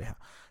سحبوا عليها.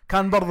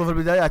 كان برضو في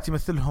البدايات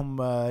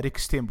يمثلهم ريك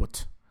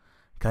ستينبوت،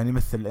 كان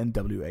يمثل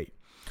NWA.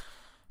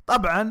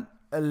 طبعا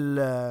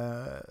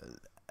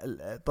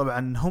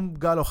طبعا هم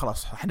قالوا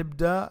خلاص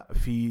حنبدأ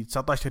في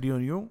 19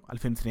 يونيو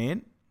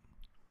 2002.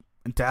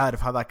 انت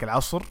عارف هذاك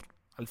العصر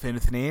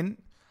 2002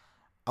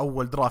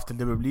 اول درافت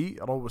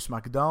الدبليو رو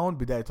سماك داون،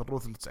 بداية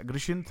الروثلس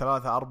اجريشن،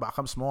 3 4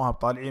 5 مواهب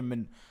طالعين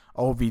من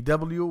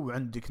OVW،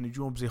 وعندك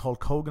نجوم زي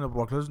هولك هوجن،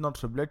 بروك ليزنر،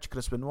 تريبل اتش،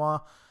 كريس بنوا،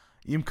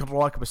 يمكن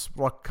روك، بس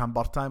روك كان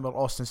بارت تايمر،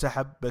 اوستن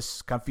سحب،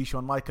 بس كان في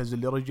شون مايكلز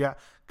اللي رجع،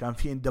 كان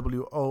في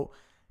NWO.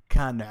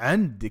 كان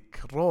عندك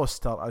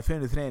روستر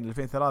 2002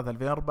 2003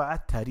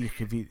 2004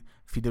 تاريخي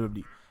في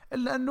دبليو،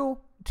 الا انه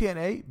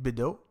TNA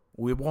بدوا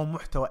ويبغون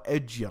محتوى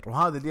اجير،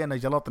 وهذا اللي انا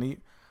جلطني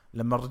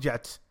لما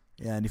رجعت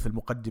يعني في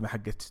المقدمه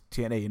حقت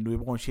TNA انه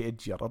يبغون شيء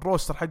اجير.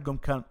 الروستر حقهم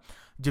كان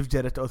جيف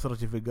جاريت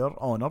اوثورتي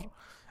فيجر اونر.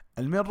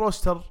 المين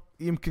روستر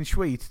يمكن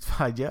شوي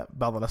تتفاجأ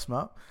بعض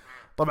الاسماء،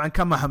 طبعا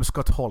كان معهم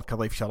سكوت هول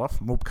كضيف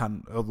شرف، مو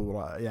كان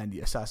عضو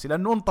يعني اساسي،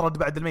 لانه انطرد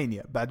بعد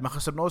المانيا بعد ما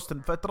خسر اوستن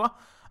فتره،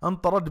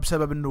 انطرد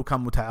بسبب انه كان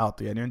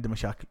متعاطي يعني عنده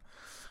مشاكل.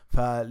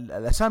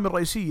 فالاسامي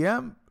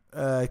الرئيسيه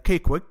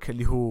كيكويك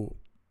اللي هو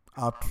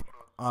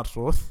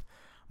ارثروث،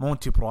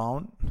 مونتي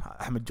براون،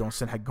 احمد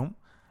جونسون حقهم،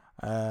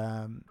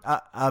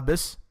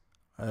 ابس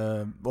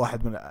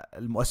واحد من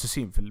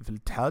المؤسسين في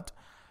الاتحاد،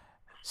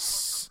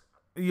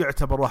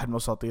 يعتبر واحد من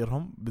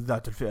اساطيرهم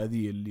بالذات الفئه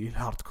ذي اللي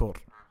الهارد كور،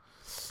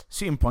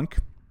 سيم بانك.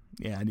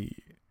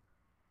 يعني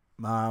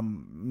ما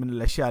من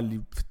الاشياء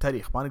اللي في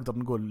التاريخ ما نقدر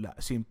نقول لا،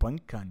 سيم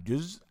بانك كان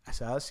جزء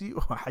اساسي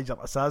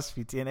وحجر اساس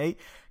في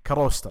TNA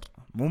كروستر،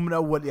 مو من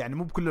اول يعني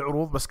مو بكل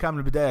العروض بس كان من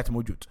البدايات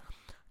موجود.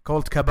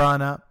 كولت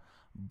كابانا،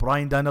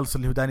 براين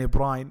دانيلسون اللي هو داني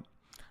براين،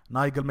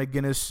 نايجل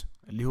ماجينيس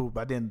اللي هو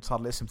بعدين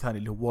صار له اسم ثاني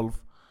اللي هو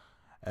وولف.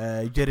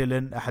 جيري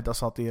لين احد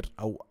اساطير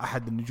او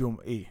احد النجوم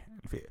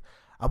في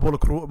ابولو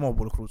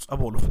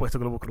بغيت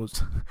اقول ابو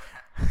كروز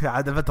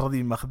عاد الفتره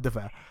دي ما اخذ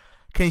دفعه.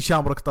 كين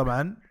شامرك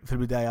طبعا في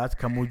البدايات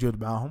كان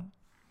موجود معاهم.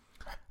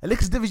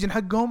 الاكس ديفيجن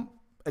حقهم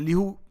اللي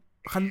هو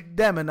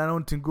دائما انا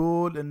وانت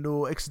نقول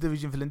انه اكس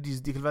ديفيجن في الانديز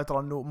ديك الفتره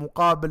انه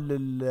مقابل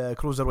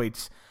للكروزر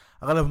ويتس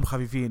اغلبهم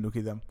خفيفين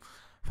وكذا.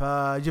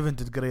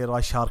 فجيفنت جريرا،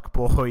 شارك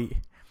بوي،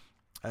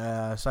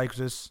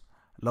 سايكوسس،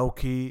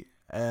 لوكي،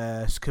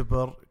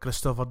 سكيبر،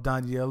 كريستوفر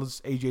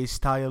دانييلز، اي جي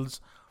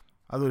ستايلز،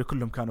 هذول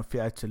كلهم كانوا في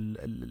فئه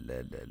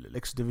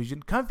الاكس ديفيجن.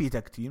 كان في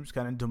تاك تيمز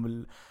كان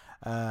عندهم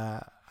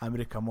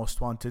امريكا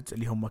موست وانتد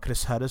اللي هم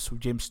كريس هاريس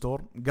وجيمس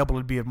ستورم قبل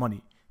البير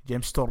ماني.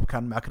 جيمس ستورم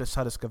كان مع كريس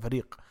هاريس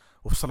كفريق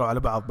وفصلوا على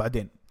بعض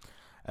بعدين.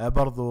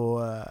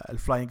 برضو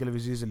الفلاينج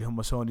الفيزيز اللي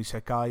هم سوني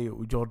ساكاي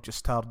وجورج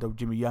ستارد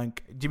وجيمي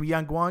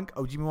يانغ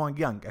وانغ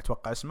يانغ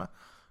اتوقع اسمه،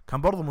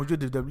 كان برضو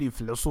موجود في دبليو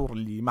في العصور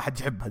اللي ما حد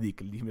يحب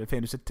هذيك اللي من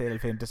 2006 الى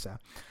 2009.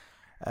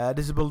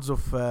 ديزبلز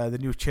اوف ذا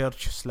نيو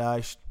تشيرش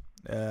سلاش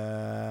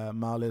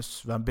ماليس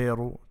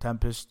فامبيرو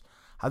تامبست،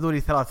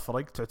 هذول 3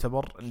 فرق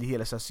تعتبر اللي هي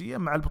الأساسية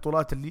مع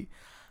البطولات اللي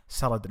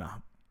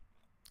سردناها.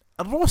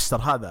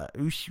 الروستر هذا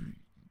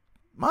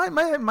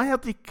ما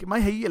يعطيك ما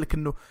يهيئ لك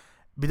انه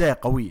بداية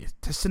قوية،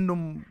 تحس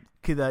انه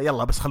كذا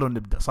يلا بس خلونا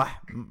نبدأ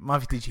صح، ما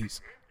في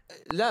تجهيز.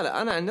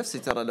 لا انا عن نفسي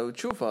ترى لو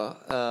تشوفه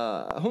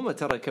هم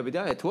ترى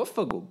كبداية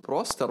توفقوا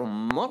بروستر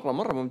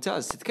مرة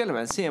ممتاز. تتكلم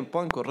عن سي ام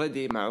بانك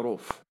اوريدي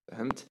معروف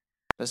فهمت،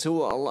 بس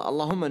هو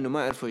اللهم انه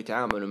ما عرفوا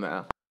يتعاملوا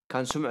معه.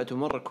 كان سمعته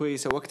مرة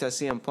كويسة وقتها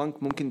سي ام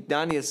بانك، ممكن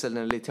دانييلسون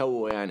اللي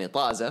توه يعني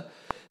طازة.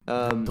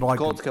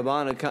 كولد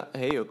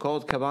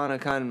كابانا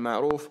كان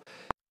معروف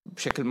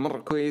بشكل مرة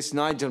كويس.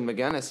 نايجل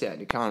ماجانس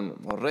يعني كان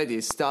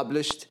already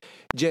established.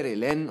 جيري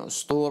لين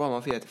أسطورة ما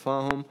فيها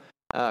تفاهم.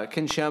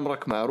 كين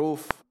شامرك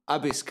معروف.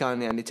 أبيس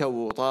كان يعني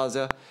توه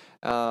طازة.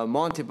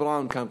 مونتي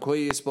براون كان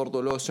كويس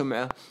برضو له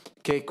سمعة.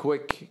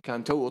 كويك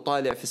كان توه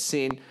طالع في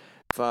السين.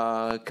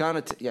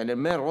 فكانت يعني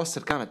المين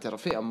روستر كانت ترى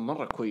فئة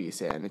مرة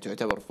كويسة يعني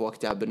تعتبر في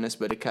وقتها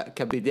بالنسبة لي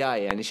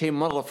كبداية يعني شيء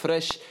مرة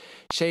فريش،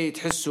 شيء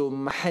تحسه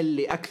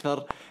محلي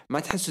أكثر، ما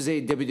تحسه زي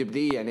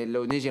الدبليو يعني.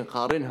 لو نيجي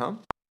نقارنها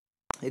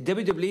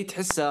الدبليو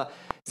تحسها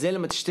زي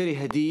لما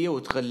تشتري هدية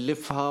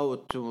وتغلفها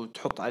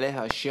وتحط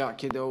عليها أشياء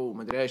كده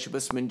ومدري إيش،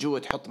 بس من جوا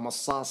تحط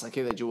مصاصة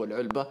كده جوا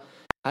العلبة.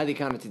 هذه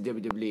كانت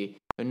الدبليو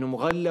إنه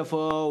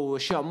مغلفة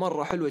وأشياء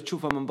مرة حلوة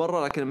تشوفها من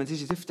برا، لكن لما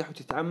تيجي تفتح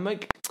وتتعمق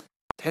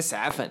تحس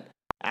عفن.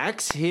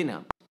 عكس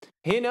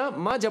هنا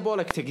ما جابوا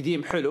لك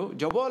تقديم حلو،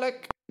 جابوا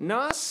لك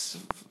ناس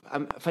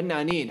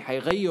فنانين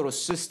حيغيروا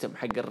السيستم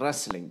حق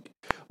الرسلينج،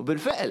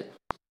 وبالفعل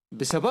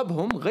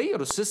بسببهم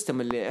غيروا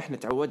السيستم اللي احنا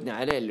تعودنا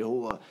عليه اللي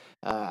هو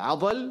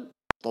عضل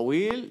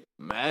طويل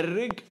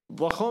معرق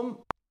ضخم،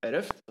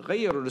 عرفت؟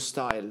 غيروا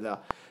الستايل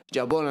ذا.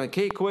 جابوا لنا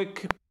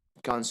كويك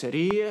كان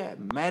سريع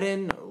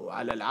مرن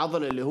وعلى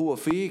العضل اللي هو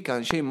فيه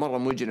كان شيء مرة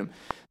مجرم.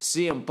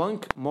 سي ام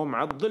بانك مو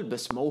معضل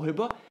بس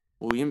موهبة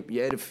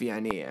ويعرف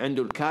يعني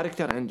عنده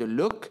الكاركتر عنده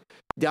اللوك.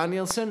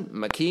 دانييلسون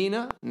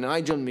ماكينة.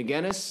 نايجل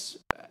ميغانس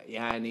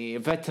يعني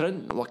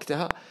فترن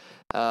وقتها.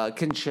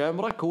 كنت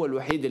شامرك هو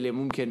الوحيد اللي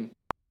ممكن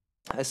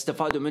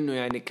استفادوا منه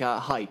يعني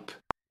كهايب،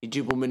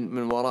 يجيبوا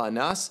من وراء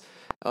ناس.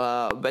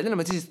 بعدين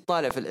لما تيجي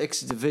تطالع في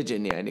الاكس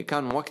ديفيجن يعني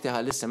كان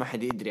وقتها لسه ما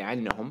حد يدري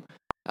عنهم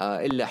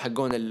إلا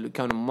حقون اللي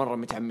كانوا مرة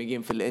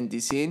متعمقين في الاندي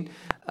سين.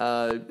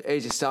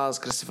 ايجي ستايلز،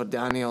 كريستوفر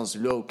دانييلز،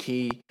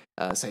 لوكي،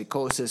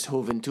 سايكوسس،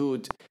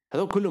 هوفنتود،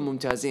 هذول كلهم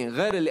ممتازين.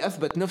 غير اللي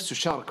أثبت نفسه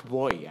شارك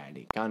بوي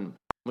يعني كان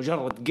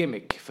مجرد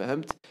جيميك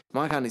فهمت،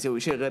 ما كان يسوي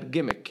شيء غير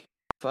جيميك،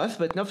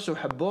 فأثبت نفسه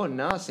وحبوه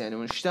الناس يعني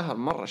واشتهر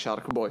مرة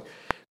شارك بوي.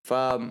 ف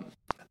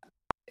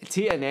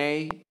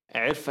TNA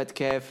عرفت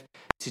كيف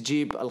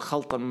تجيب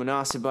الخلطة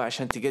المناسبة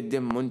عشان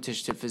تقدم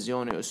منتج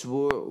تلفزيوني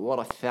أسبوع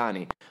ورا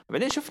الثاني.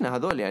 وبعدين شفنا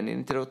هذول يعني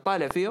أنت لو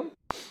تطالع فيهم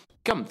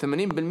كم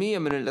 80%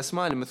 من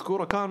الأسماء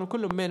المذكورة كانوا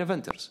كلهم مين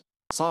إيفنترز،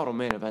 صاروا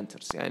مين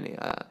إيفنترز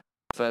يعني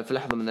في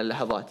لحظة من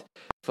اللحظات.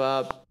 ف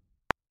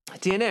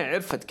TNA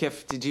عرفت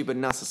كيف تجيب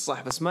الناس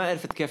الصح بس ما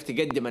عرفت كيف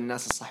تقدم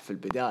الناس الصح في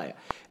البداية،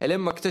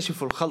 لما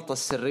اكتشفوا الخلطة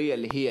السرية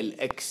اللي هي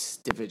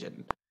الإكس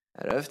ديفيجن،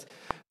 عرفت؟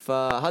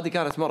 فهذه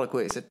كانت مرة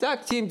كويسة.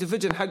 التاك تيم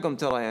ديفيجن حقهم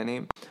ترى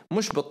يعني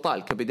مش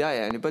بطال كبداية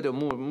يعني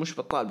بدأوا مش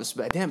بطال، بس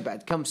بعدين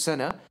بعد كم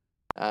سنة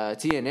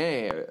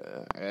TNA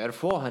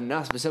عرفوها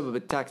الناس بسبب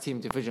التاك تيم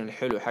ديفيجن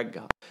الحلو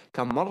حقها.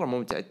 كان مرة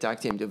ممتع التاك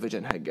تيم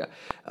ديفيجن حقها.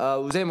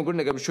 وزي ما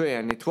قلنا قبل شوية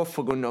يعني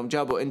توفقوا انهم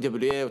جابوا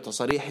NWA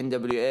وتصاريح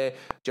NWA،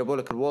 جابوا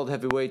لك الوورلد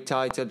هيفي ويت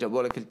تايتل،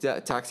 جابوا لك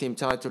التاك تيم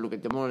تايتل،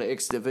 وقدموا لنا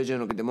اكس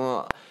ديفيجن،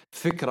 وقدموا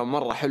فكرة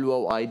مرة حلوة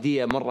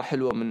وايديا مرة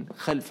حلوة من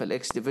خلف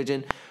الاكس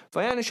ديفيجن.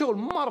 فيعني شغل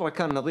مرة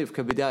كان نظيف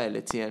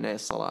كبداية للTNA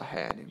الصراحة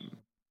يعني.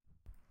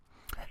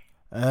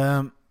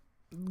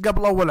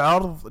 قبل أول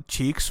عرض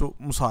تشيكس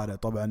مصارع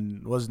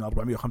طبعا وزنه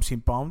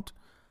 450 باوند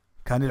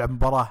كان يلعب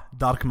مباراة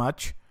دارك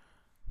ماتش،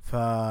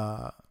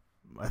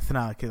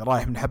 فأثناء كذا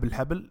رايح من حبل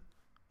لحبل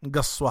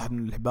نقص واحد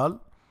من الحبال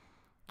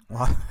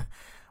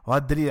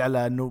وهذا دليل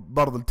على انه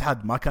برضو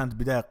الاتحاد ما كانت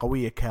بدايه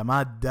قويه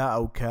كماده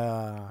او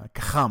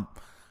كخام.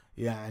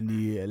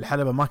 يعني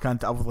الحلبة ما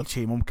كانت افضل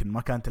شيء ممكن،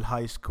 ما كانت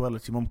الهايست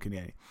كواليتي ممكن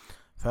يعني.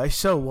 فايش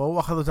سووا؟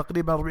 واخذوا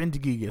تقريبا 40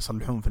 دقيقه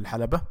يصلحون في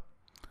الحلبة.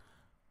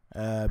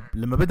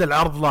 لما بدأ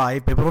العرض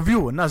لايف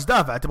بيبرفيو الناس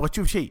دافعة تبغى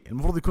تشوف شيء،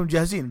 المفروض يكونوا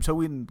جاهزين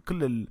مسوين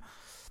كل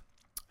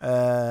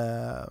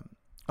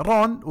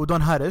رون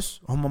ودون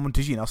هاريس هم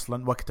منتجين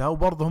اصلا وقتها،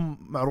 وبرضه هم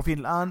معروفين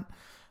الان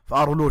في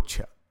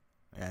ارولوتشا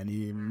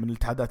يعني من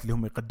الاتحادات اللي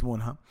هم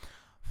يقدمونها.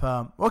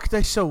 فوقتها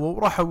ايش سووا؟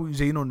 راحوا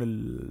يزينون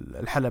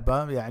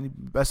الحلبة يعني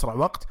باسرع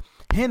وقت.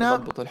 هنا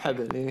ضبط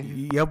الحبل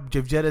يب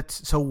جيف جاريت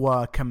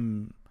سوى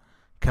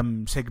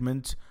كم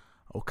سيجمنت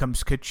او كم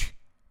سكتش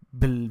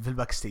في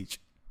الباك ستيج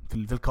في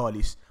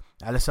الكواليس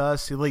على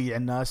اساس يضيع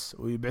الناس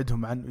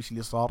ويبعدهم عن ايش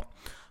اللي صار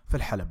في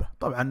الحلبة.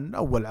 طبعا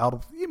اول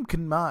عرض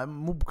يمكن ما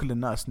مو بكل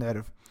الناس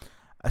نعرف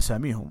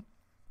اساميهم،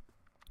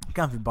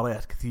 كان في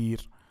مباريات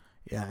كثير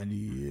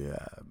يعني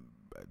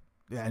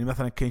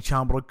مثلا كين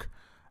شامبروك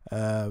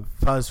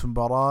فاز في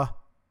مباراة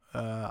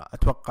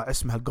اتوقع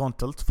اسمها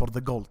الجونتلت فور ذا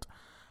جولد،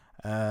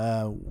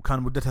 وكان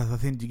مدتها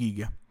 30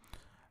 دقيقة.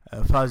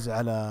 فاز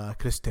على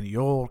كريستيان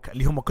يورك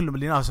اللي هم كلهم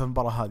اللي ناسوا في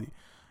المباراة هذه.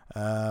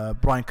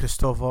 براين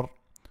كريستوفر،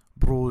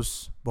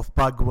 بروس، بوف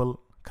باغويل،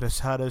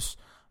 كريس هاريس،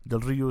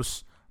 ديل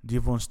ريوس،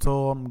 ديفون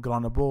ستورم،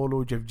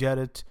 جرانابولو، جيف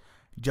جاريت،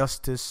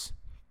 جاستس،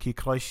 كي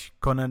كراش،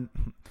 كونان،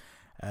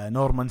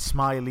 نورمان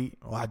سمايلي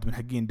واحد من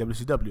حقين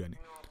WCW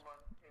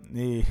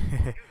يعني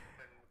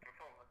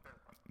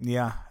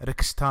يا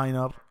ريك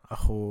ستاينر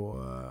اخو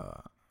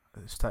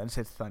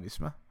نسيت الثاني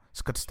اسمه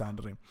سكوت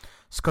ستاينر،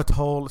 سكوت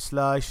هول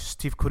سلاش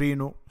ستيف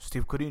كورينو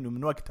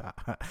من وقتها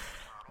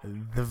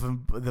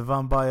ذا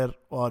فامباير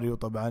واريو.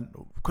 طبعا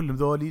كلهم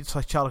ذولي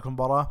شاركوا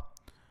المباراة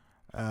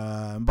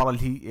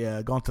اللي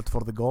هي جونتلت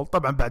فور ذا جولد.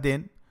 طبعا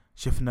بعدين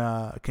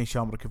شفنا كين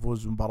شامروك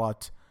يفوز بمباراة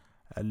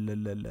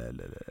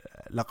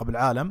لقب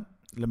العالم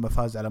لما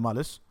فاز على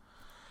مالس.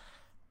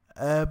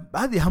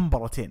 هذه أهم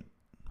مباراتين،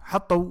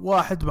 حطوا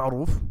واحد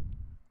معروف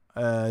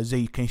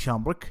زي كين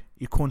شامروك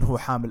يكون هو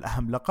حامل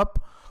أهم لقب،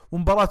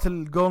 ومباراة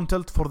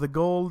الجونتلت فور ذا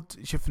جولد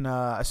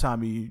شفنا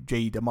أسامي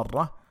جيدة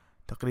مرة،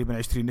 تقريبا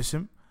 20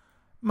 اسم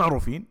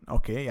معروفين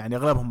اوكي يعني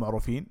اغلبهم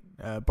معروفين.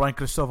 براين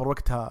كريستوفر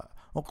وقتها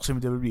اقسم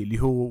بالله اللي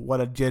هو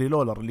ولد جيري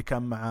لولر اللي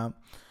كان مع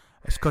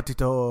سكوتي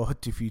تو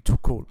هوتي في تو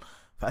كول،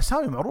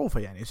 فاسامي معروفه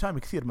يعني اسامي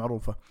كثير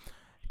معروفه.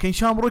 كين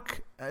شامروك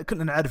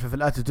كلنا نعرفه في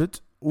الاتيتود،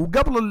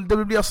 وقبل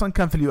الدبليو اصلا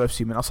كان في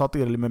UFC من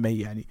اساطير الMMA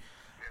يعني.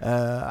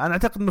 انا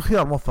اعتقد انه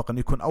خيار موفق انه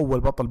يكون اول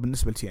بطل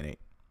بالنسبه لTNA.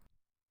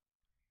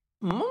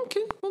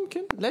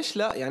 ممكن ليش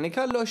لا يعني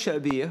كان له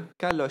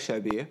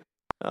شعبيه.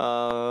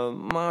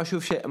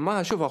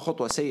 ما اشوفها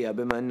خطوه سيئه،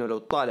 بما انه لو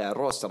طالع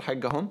الروستر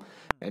حقهم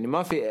يعني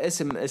ما في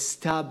اسم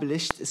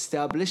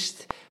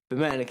established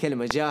بمعنى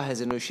كلمه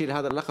جاهز انه يشيل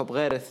هذا اللقب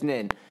غير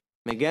اثنين،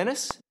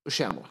 ميغانس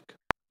وشامروك.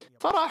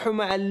 فراحوا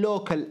مع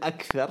اللوكال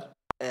اكثر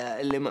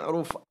اللي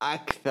معروف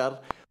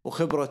اكثر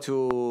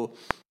وخبرته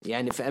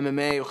يعني في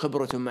MMA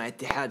وخبرته مع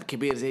اتحاد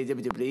كبير زي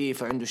WWE،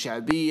 فعنده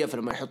شعبية،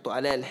 فلما يحطوا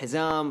عليه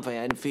الحزام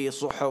فيعني في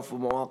صحف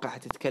ومواقع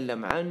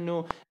هتتكلم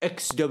عنه.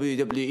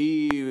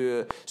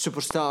 WWE سوبر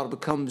ستار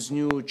becomes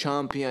new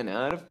champion،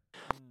 عارف؟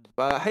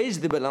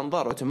 فحيجذب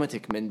الانظار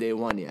اوتوماتيك من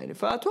day one يعني.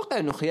 فاتوقع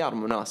انه خيار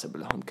مناسب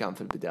لهم كان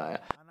في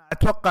البداية.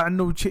 اتوقع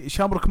انه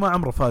شامروك ما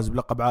عمره فاز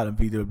بلقب عالم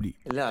في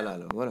WWE.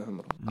 لا ولا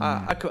عمره.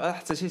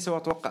 احسن شيء سوى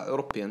اتوقع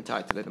اوروبيان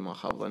تايتل اذا ما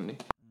خاب ظني،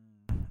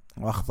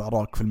 واخذ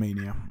روك في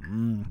المانيا.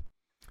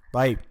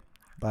 طيب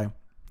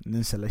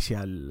ننسى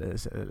الاشياء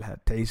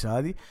التعيسه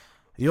هذه.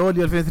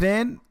 يوليو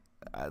 2002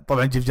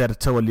 طبعا جيف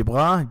جاريت سوى اللي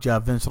يبغاه، جاء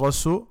فينس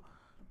روسو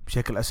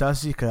بشكل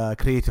اساسي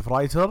ككرييتيف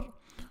رايتر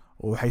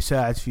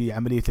وحيساعد في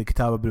عمليه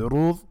الكتابه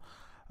بالعروض،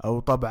 او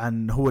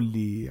طبعا هو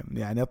اللي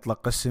يعني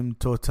اطلق اسم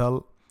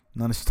توتال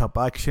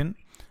Non-Stop Action،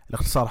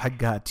 الاختصار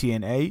حقها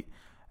TNA.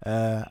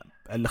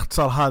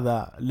 الاختصار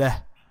هذا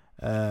له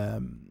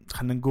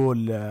خلينا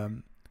نقول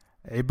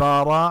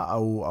عبارة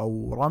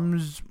أو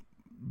رمز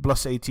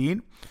بلس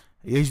 18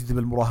 يجذب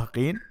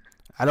المراهقين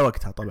على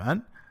وقتها.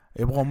 طبعا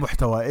يبغون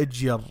محتوى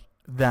إدجير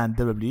ذان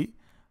WWE،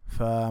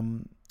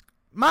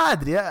 فما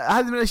أدري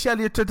هذه من الأشياء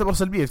اللي تعتبر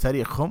سلبية في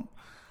تاريخهم،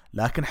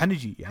 لكن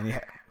حنجي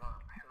يعني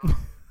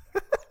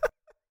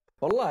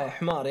والله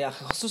حمار يا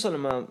أخي، خصوصا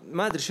لما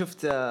ما أدري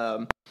شفت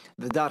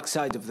The Dark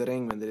Side of the Ring،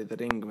 ما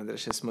أدري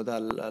إيش اسمه ذا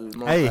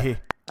الموقع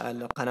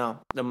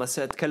القناة، لما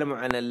تكلموا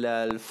عن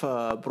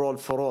البرول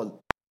فورول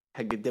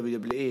حق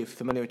WWE في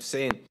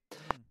 98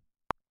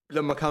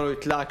 لما كانوا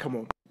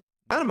يتلاكموا.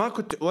 أنا ما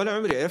كنت ولا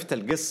عمري عرفت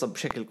القصة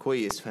بشكل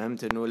كويس،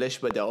 فهمت إنه ليش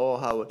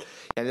بدأوها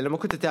يعني لما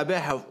كنت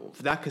أتابعها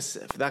في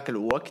ذاك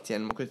الوقت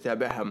يعني لما كنت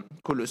أتابعها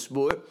كل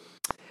أسبوع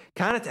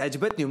كانت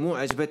عجبتني ومو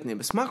عجبتني،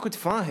 بس ما كنت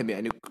فاهم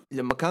يعني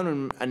لما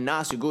كانوا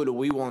الناس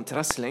يقولوا we want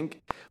wrestling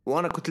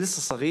وأنا كنت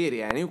لسه صغير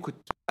يعني، وكنت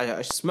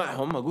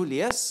أسمعهم أقول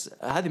يس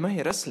هذه ما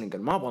هي wrestling،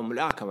 ما أبغى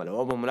ملاكمة،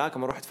 لو أبغى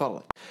ملاكمة أروح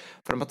أتفرج.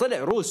 فلما طلع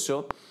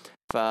روسو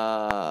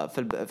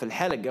في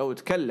الحلقة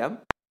وتكلم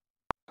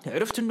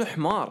عرفت إنه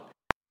حمار،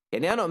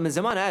 يعني انا من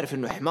زمان اعرف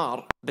انه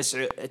حمار، بس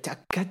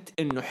اتاكدت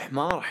انه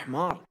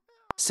حمار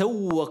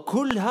سوى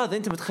كل هذا.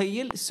 انت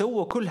متخيل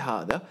سوى كل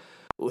هذا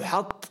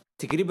وحط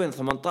تقريبا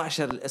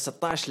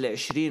 16 ل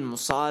 20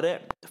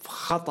 مصارع في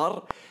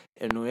خطر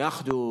انه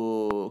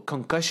ياخذوا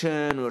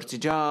كونكشن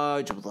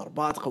وارتجاج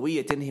وضربات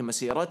قويه تنهي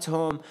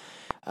مسيرتهم.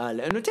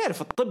 لانه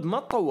تعرف الطب ما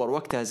تطور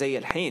وقتها زي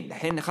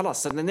الحين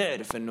خلاص صرنا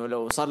نعرف انه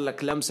لو صار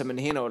لك لمسه من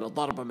هنا ولا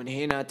ضربه من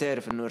هنا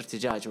تعرف انه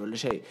ارتجاج ولا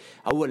شيء.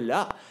 اول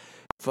لا،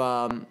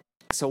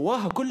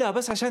 فسواها كلها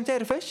بس عشان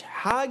تعرف ايش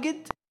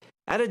حاقد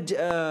على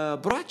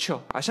براتشو،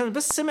 عشان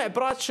بس سمع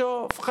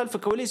براتشو في خلف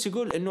الكواليس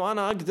يقول انه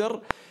انا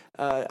اقدر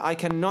I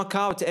can knock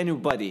out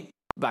anybody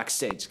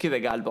backstage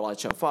كذا، قال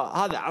براتشو.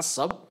 فهذا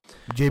عصب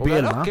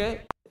JBL. اوكي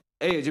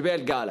اي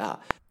JBL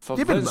قالها.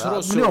 ففينس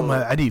روسو اليوم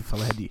عنيف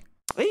الله يهديه.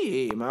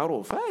 اي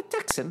معروف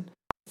تكسن.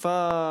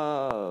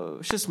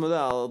 شو اسمه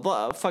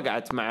ذا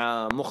فقعت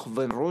مع مخ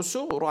فين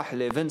روسو وراح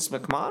لفينس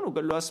ماكمان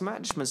وقال له اسمع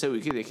ليش ما نسوي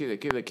كذا كذا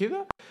كذا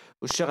كذا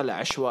والشغله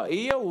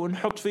عشوائيه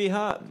ونحط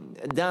فيها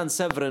دان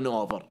سيفرين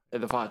اوفر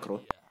اذا فاكروا.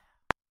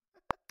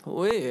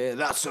 وي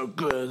that's so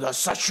good,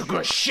 that's such a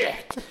good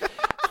shit.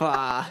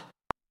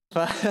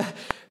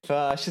 شو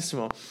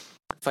اسمه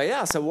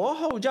فيا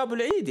سووها وجابوا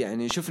العيد.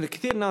 يعني شوف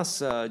كثير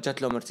ناس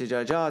جات لهم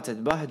ارتجاجات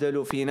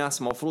تبهدلوا، في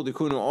ناس مفروض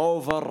يكونوا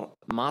اوفر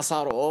ما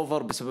صاروا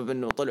اوفر بسبب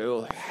انه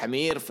طلعوا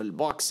حمير في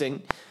البوكسينج،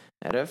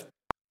 عرفت؟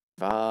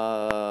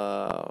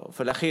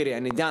 في الاخير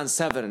يعني دان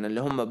سيفرن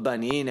اللي هم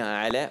بانيينها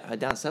عليه،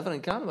 دان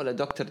سيفرن كان ولا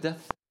دكتور ديث؟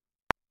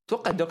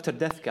 اتوقع دكتور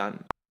ديث كان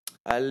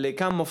اللي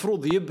كان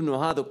مفروض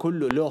يبنوا هذا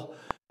كله له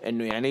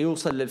انه يعني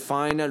يوصل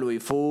للفاينل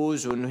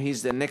ويفوز وانه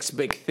هيز ذا نيكست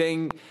بيج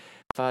ثينج.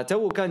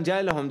 فتو كان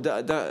جاي لهم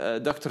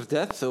دكتور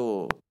ديث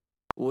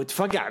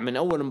وتفقع من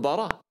اول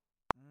مباراة.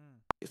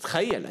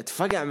 تخيل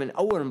اتفقع من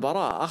اول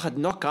مباراة، اخذ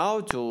نوك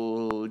اوت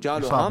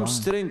وجاله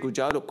هامسترينج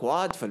وجاله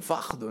كواد في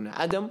الفخذ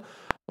وانعدم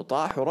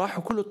وطاح وراح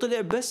وكله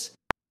طلع بس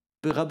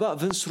بغباء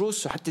فينس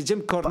روسو. حتى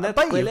جيم كورنيت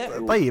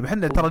طيب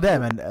احنا ترى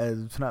دائما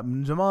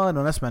من زمان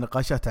ونسمع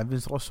نقاشات عن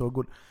فينس روسو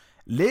واقول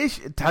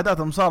ليش اتحادات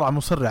المصارعة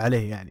مصرة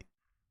عليه؟ يعني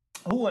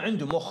هو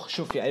عنده مخ.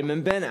 شوف يعني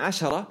من بين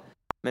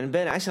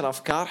 10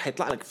 أفكار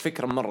حيطلع لك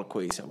فكرة مرة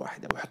كويسة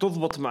واحدة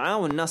وحتضبط معاه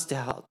والناس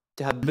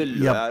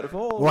تهبل له، عارف؟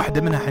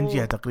 واحدة منها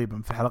حنجيها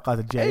تقريبا في الحلقات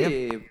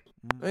الجاية.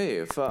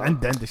 ايه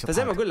عنده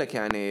فزي ما أقول لك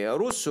يعني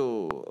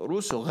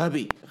روسو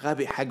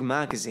غبي حق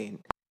ماجزين،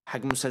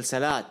 حق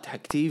مسلسلات، حق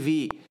تي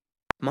في،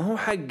 ما هو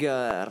حق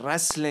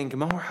رسلينج،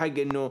 ما هو حق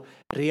إنه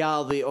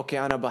رياضي.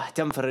 أوكي أنا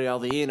بهتم في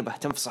الرياضيين،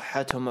 بهتم في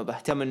صحتهم،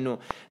 بهتم إنه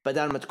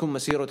بدل ما تكون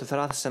مسيرته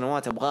 3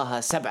 سنوات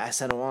أبغاها 7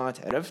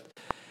 سنوات، عرفت؟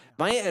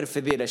 ما يعرف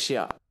ذي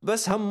الأشياء،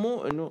 بس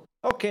همه إنه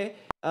أوكي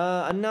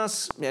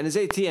الناس يعني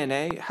زي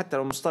TNA حتى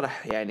لو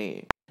مصطلح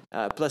يعني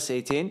بلس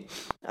 18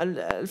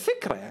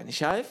 الفكرة يعني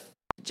شايف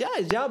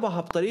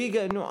جابها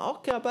بطريقة إنه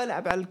أوكي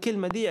بلعب على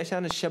الكلمة دي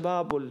عشان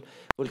الشباب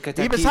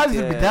والكتاكيت. بس هذه في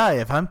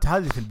البداية، فهمت؟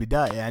 هذه في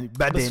البداية يعني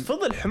بعدين بس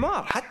فضل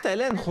حمار حتى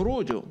لين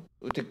خروجه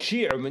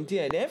وتكشيعه من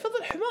TNA،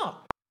 فضل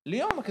حمار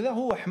اليوم كذا،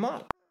 هو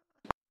حمار.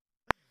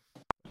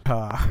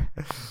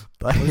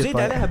 طيب وزيد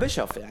عليها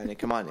بشف يعني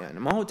كمان، يعني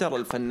ما هو ترى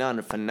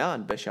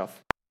الفنان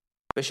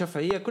بشف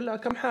هي كلها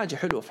كم حاجة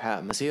حلوة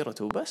في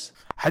مسيرته بس.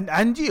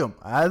 عنجيهم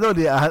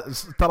هذول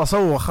ترى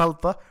سووا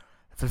خلطة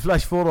في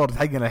الفلاش فورورد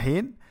حقنا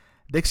الحين.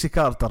 ديكسي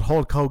كارتر،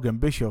 هولك هوغن،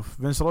 بيشوف،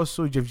 فينس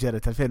روسو، جيف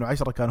جاريت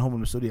 2010 كانوا هم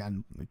المسؤولين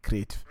عن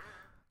كريتيف.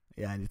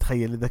 يعني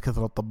تخيل إذا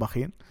كثروا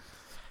الطباخين.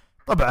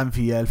 طبعا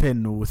في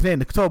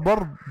 2002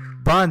 أكتوبر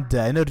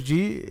باندا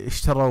انرجي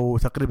اشتروا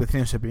تقريبا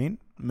 72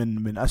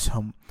 من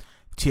أسهم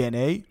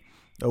TNA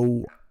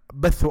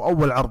وبثوا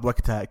أول عرض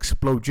وقتها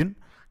اكسبلوجن،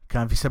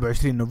 كان في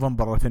 27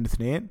 نوفمبر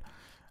 2002.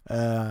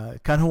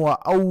 كان هو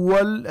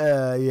أول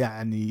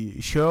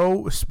يعني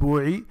شو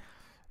أسبوعي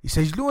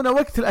يسجلونه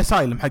وقت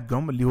الأسايلم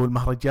حقهم اللي هو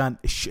المهرجان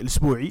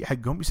الأسبوعي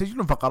حقهم،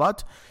 يسجلون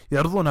فقرات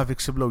يعرضونها في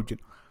اكسبلوجن.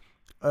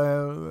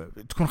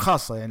 تكون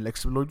خاصة يعني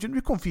الاكسبلوجن،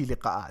 بيكون فيه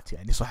لقاءات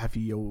يعني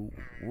صحفية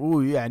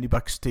ويعني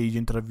باك ستيج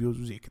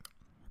انترفيوز وزي كذا.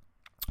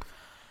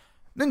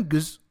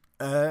 ننقز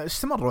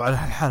استمروا على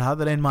الحال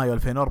هذا لين مايو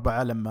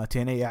 2004 لما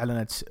TNA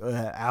أعلنت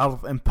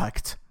عرض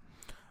امباكت،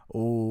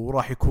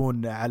 وراح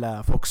يكون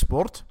على فوكس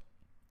سبورت،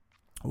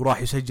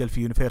 وراح يسجل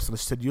في يونيفرسال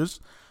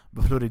ستوديوز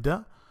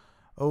بفلوريدا.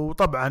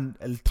 وطبعا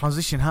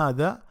الترانزيشن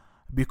هذا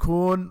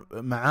بيكون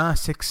معاه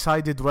 6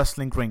 سايدد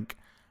رسلينج رينج،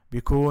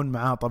 بيكون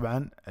معاه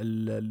طبعا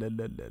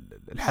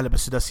الحلبة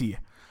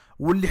السداسية،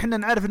 واللي حنا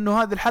نعرف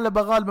انه هذه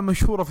الحلبة غالبا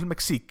مشهورة في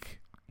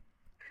المكسيك.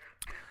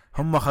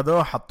 هم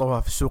خذوها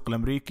حطوها في السوق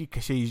الامريكي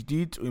كشيء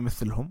جديد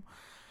ويمثلهم.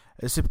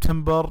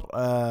 سبتمبر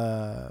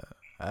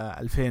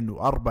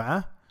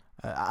 2004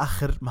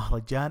 اخر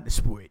مهرجان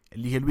اسبوعي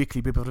اللي هي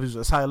الويكلي بيبر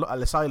ريفيوز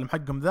الاسايلم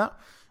حقهم ذا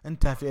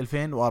انتهى في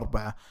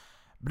 2004.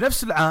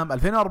 بنفس العام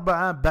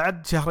 2004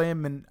 بعد شهرين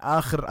من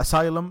اخر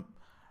اسايلم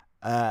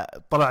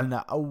طلعنا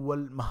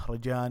اول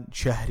مهرجان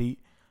شهري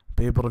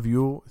بيبر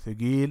فيو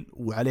ثقيل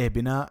وعليه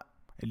بناء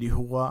اللي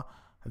هو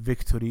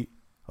فيكتوري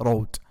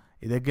رود.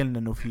 اذا قلنا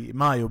انه في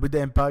مايو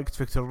بدا امباكت،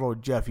 فيكتوري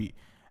رود جاء في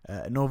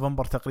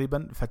نوفمبر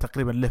تقريبا،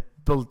 فتقريبا له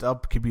بيلد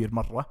اب كبير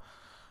مرة.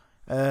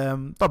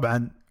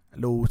 طبعا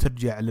لو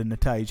ترجع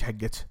للنتائج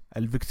حقت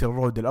الفيكتور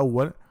رود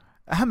الأول،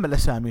 أهم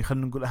الأسامي،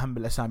 خلينا نقول أهم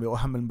الأسامي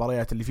وأهم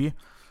المباريات اللي فيه،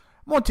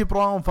 مونتي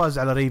براون فاز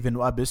على ريفن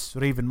وأبس.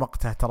 ريفن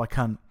وقتها ترى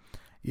كان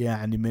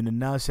يعني من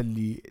الناس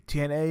اللي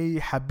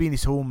TNA حابين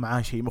يسوون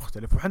معاه شيء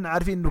مختلف، وحنا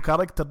عارفين إنه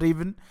كاركتر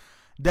ريفن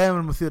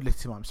دائما مثير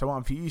للاهتمام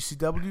سواء في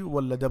ECW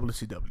ولا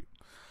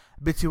WCW.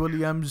 بيتي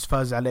ويليامز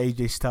فاز على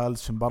AJ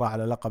ستايلز في مباراة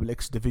على لقب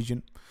الإكس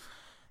ديفيجن.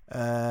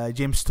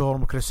 جيمس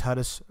ستورم وكريس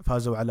هاريس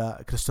فازوا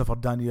على كريستوفر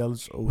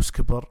دانييلز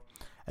وسكيبر.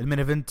 المين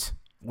ايفنت،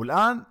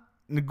 والآن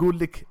نقول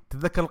لك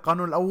تتذكر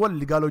القانون الأول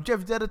اللي قالوا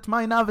جيف جاريت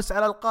ما ينافس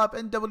على ألقاب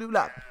NW،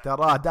 لا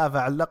تراه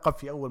دافع عن اللقب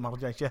في أول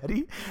مهرجان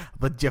شهري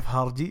ضد جيف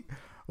هاردي.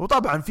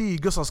 وطبعا في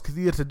قصص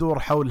كثير تدور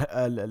حول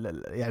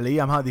يعني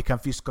الأيام هذه، كان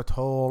في سكوت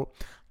هول،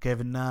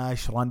 كيفن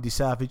ناش، راندي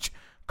سافيج،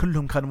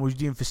 كلهم كانوا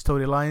موجودين في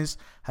ستوري لاينز.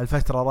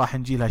 هالفترة راح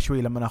نجي لها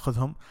شوي لما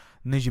ناخذهم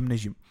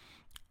نجم.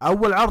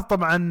 أول عرض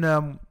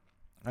طبعا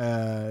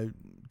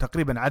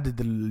تقريبا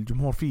عدد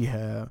الجمهور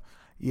فيه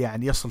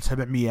يعني يصل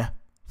 700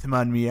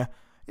 800،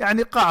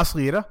 يعني قاعة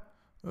صغيرة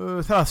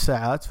 3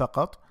 ساعات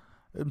فقط،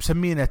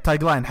 مسمينه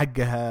التايج لاين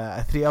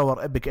حقها 3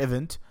 اور ايبك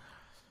ايفنت.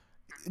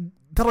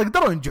 ترى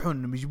قدروا ينجحون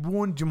انهم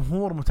يجيبون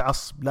جمهور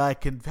متعصب،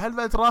 لكن في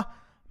هالفترة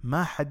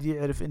ما حد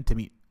يعرف انت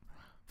مين.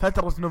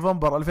 فترة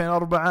نوفمبر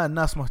 2004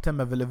 الناس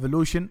مهتمة في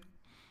الإيفولوشن،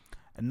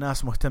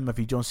 الناس مهتمة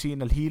في جون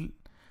سينا الهيل.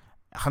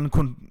 خلينا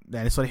نكون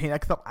يعني صريحين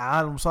أكثر،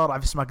 عالم المصارعة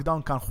في سماك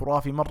داون كان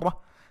خرافي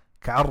مرة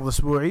كعرض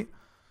أسبوعي،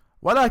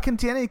 ولكن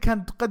TNA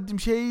كانت تقدم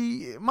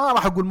شيء ما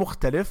راح أقول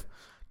مختلف،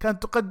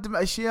 كانت تقدم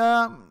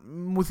أشياء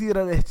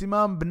مثيرة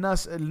للاهتمام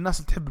بالناس، الناس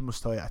اللي تحب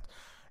المستويات.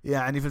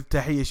 يعني في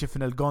التحية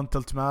شفنا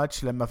الجونتلت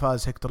ماتش لما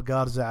فاز هيكتور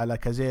غارزا على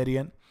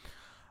كازيريان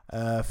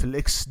في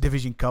الإكس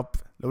ديفيجن كاب.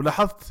 لو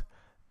لاحظت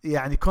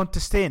يعني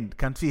كونتستين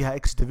كانت فيها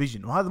إكس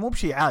ديفيجن، وهذا مو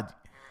بشيء عادي.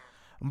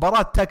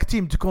 مباراة تاك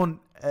تيم تكون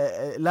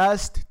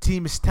لاست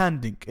تيم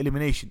ستاندينج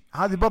إليمينيشن،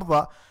 هذه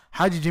برضه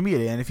حاجة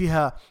جميلة. يعني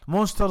فيها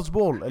مونسترز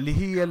بول اللي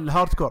هي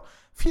الهاردكور،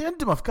 في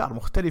عندهم أفكار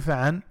مختلفة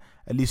عن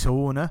اللي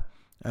يسوونه.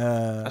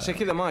 عشان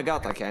كذا ما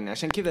قاطعك، يعني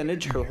عشان كذا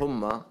نجحوا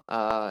هم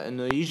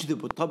إنه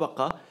يجذبوا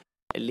الطبقة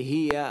اللي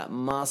هي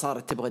ما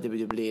صارت تبغى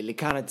دبليو، اللي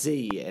كانت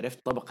زي عرفت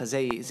طبقة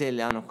زي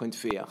اللي أنا كنت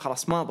فيها،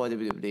 خلاص ما أبغى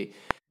دبليو،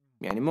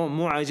 يعني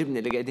مو عاجبني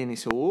اللي قاعدين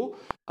يسووه،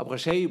 أبغى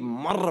شيء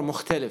مرة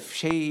مختلف،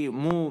 شيء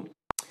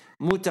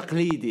مو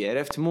تقليدي،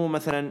 عرفت؟ مو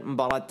مثلا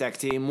مباراة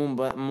تاكتيم،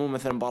 مو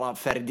مثلا مباراة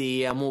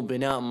فردية، مو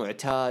بناء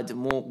معتاد،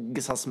 مو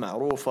قصص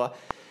معروفة،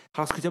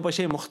 خلاص كنت أبغى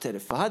شيء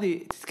مختلف. فهذه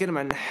تتكلم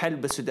عن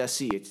حلبة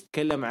سداسية،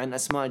 تتكلم عن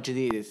أسماء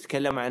جديدة،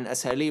 تتكلم عن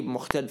أساليب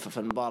مختلفة في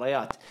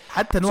المباريات،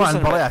 حتى أنواع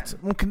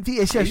المباريات ممكن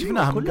في أشياء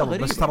شفناها من قبل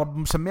بس ترى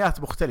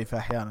بمسميات مختلفة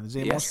أحيانا،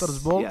 زي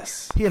مونسترز بول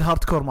هي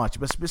الهاردكور ماتش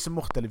بس باسم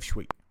مختلف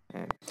شوي.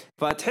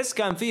 فتحس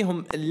كان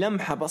فيهم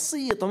اللمحة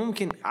بسيطة،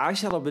 ممكن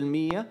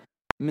 10%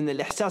 من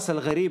الإحساس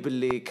الغريب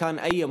اللي كان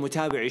أي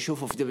متابع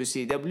يشوفه في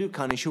WCW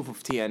كان يشوفه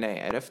في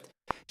TNA، عرفت؟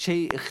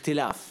 شيء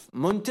اختلاف،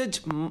 منتج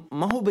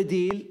ما هو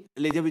بديل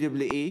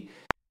لWWE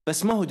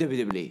بس ما هو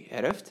WWE،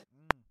 عرفت؟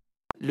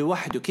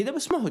 لوحده كذا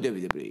بس ما هو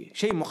WWE،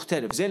 شيء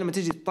مختلف. زي لما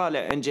تيجي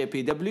تطالع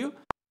NJPW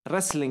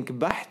رسلينج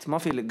بحت، ما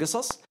في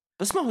القصص،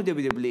 بس ما هو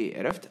WWE،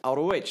 عرفت؟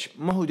 هروج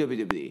ما هو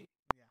WWE.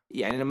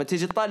 يعني لما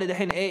تيجي تطالع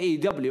دحين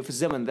AEW في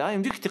الزمن ذا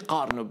يمديك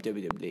تقارنه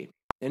بWWE،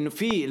 لأنه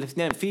في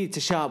الاثنين في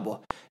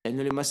تشابه، لأنه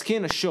اللي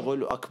ماسكين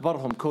الشغل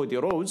وأكبرهم كودي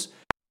روز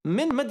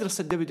من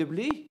مدرسة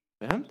WWE،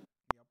 فهمت؟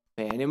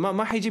 يعني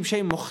ما حيجيب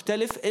شيء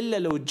مختلف إلا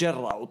لو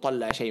تجرأ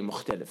وطلع شيء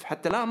مختلف.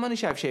 حتى لا ماني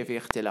شايف شيء فيه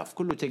اختلاف،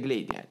 كله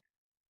تقليد يعني.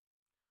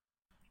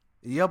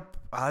 يب،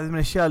 هذه من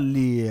الأشياء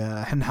اللي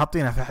احنا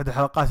حاطينها في أحد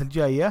الحلقات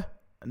الجاية،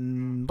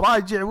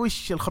 نراجع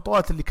وش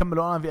الخطوات اللي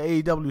كملوا الآن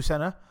في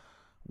AEW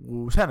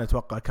وسنة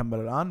أتوقع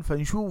كملوا الآن،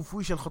 فنشوف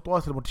وش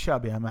الخطوات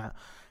المتشابهة مع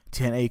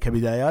TNA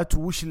كبدايات،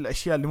 وش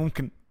الأشياء اللي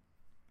ممكن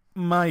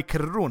ما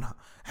يكررونها.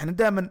 احنا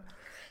دائما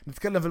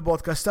نتكلم في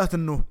البودكاستات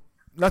انه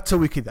لا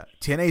تسوي كذا،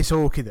 TNA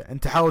يسوي كذا،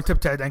 انت حاول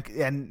تبتعد عن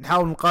يعني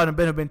نحاول نقارن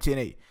بينه وبين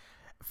TNA.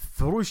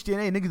 فروج TNA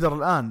نقدر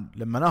الآن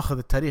لما ناخذ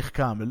التاريخ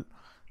كامل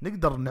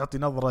نقدر نعطي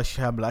نظرة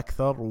شاملة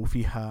أكثر،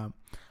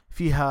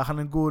 وفيها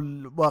خلينا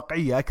نقول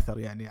واقعية أكثر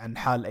يعني عن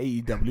حال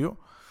AEW.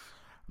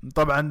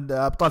 طبعا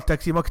أبطال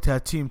تاكتيم وقتها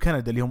تيم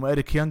كندا اللي هم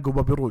إريك يانغ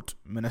وبوبي رود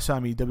من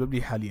أسامي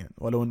WWE حاليا،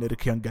 ولو أن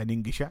إريك يانغ قاعد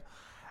ينقشع.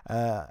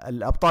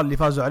 الأبطال اللي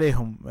فازوا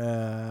عليهم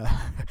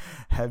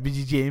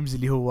بيجي جيمس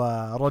اللي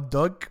هو رود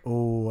دوغ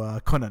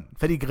وكونان،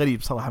 فريق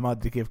غريب صراحة ما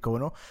أدري كيف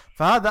كونه.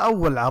 فهذا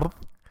أول عرض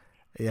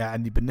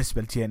يعني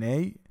بالنسبة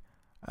لTNA.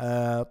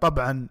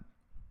 طبعا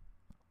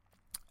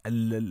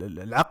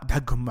العقد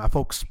حقهم مع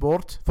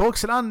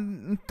فوكس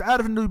الآن أنت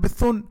عارف أنه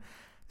يبثون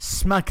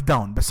سماك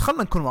داون، بس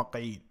خلنا نكون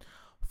واقعيين،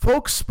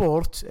 فوكس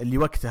سبورت اللي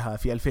وقتها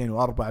في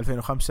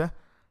 2004-2005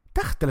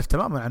 تختلف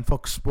تماما عن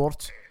فوكس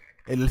سبورت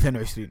ال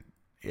 2020.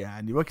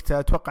 يعني وقتها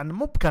أتوقع أنه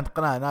مو كانت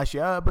قناة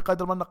ناشئة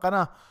بقدر ما أن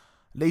قناة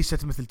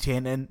ليست مثل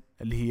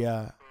TNN اللي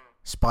هي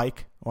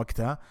سبايك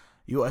وقتها،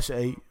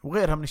 USA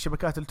وغيرها من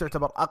الشبكات اللي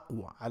تعتبر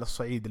أقوى على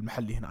الصعيد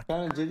المحلي هناك،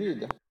 كانت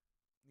جديدة.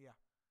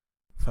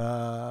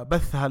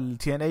 فبثها ال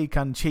TNA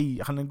كان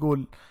شيء خلينا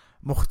نقول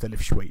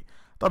مختلف شوي.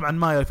 طبعا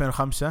مايو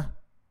 2005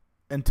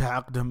 انتهى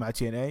عقدهم مع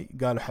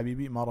TNA، قالوا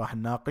حبيبي ما راح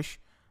نناقش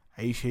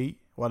اي شيء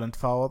ولا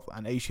نتفاوض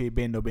عن اي شيء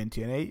بيننا وبين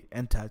TNA،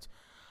 انتهت.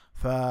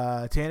 ف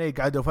TNA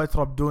قعدوا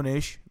فترة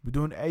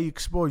بدون اي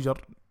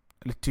اكسبوجر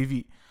للتي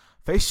في.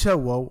 فايش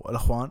سووا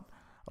الاخوان؟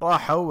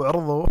 راحوا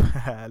وعرضوا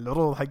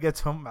العروض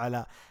حقتهم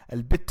على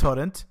البيت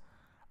تورنت.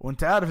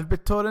 وانت عارف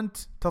البيت تورنت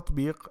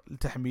تطبيق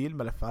لتحميل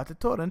ملفات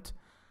التورنت.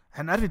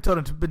 احنا عارفين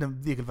التورنت بدنا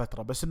بذيك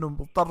الفترة، بس انهم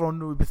اضطروا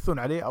انه يبثون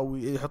عليه او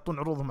يحطون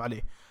عروضهم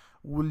عليه.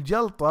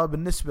 والجلطة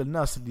بالنسبة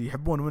للناس اللي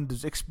يحبون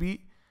ويندوز اكس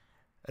بي،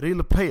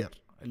 ريل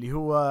بلاير اللي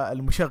هو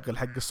المشغل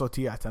حق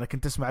الصوتيات، انا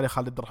كنت اسمع عليه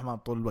خالد عبد الرحمن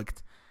طول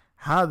الوقت.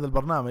 هذا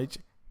البرنامج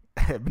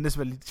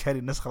بالنسبة اللي شاري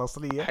النسخة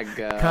الأصلية حق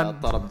كان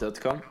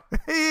طرب.com.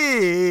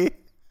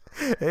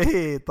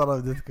 ايه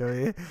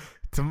طرب.com.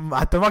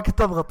 حتى ما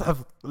كنت اضغط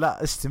حفظ،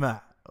 لا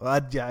استماع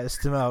وارجع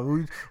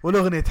استماع،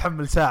 والاغنية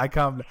تحمل ساعة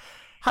كاملة.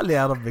 خلي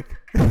يا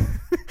ربك.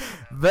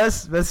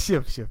 بس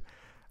شوف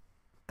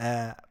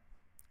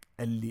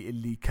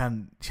اللي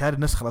كان شاري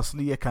النسخة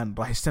الأصلية كان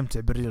راح يستمتع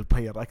بالريل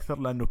بلاير أكثر،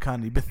 لأنه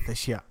كان يبث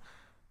أشياء،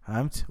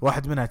 فهمت؟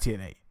 واحد منها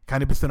TNA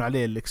كان يبثون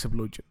عليه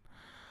الإكسبلوجن.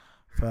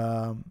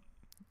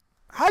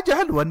 حاجة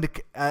حلوة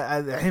إنك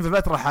الحين في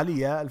الفترة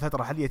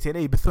الحالية TNA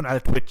يبثون على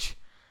تويتش.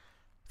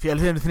 في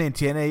 2002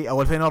 TNA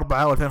أو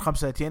 2004 أو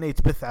 2005 TNA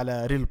تبث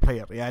على ريل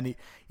بلاير، يعني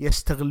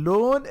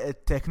يستغلون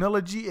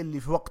التكنولوجي اللي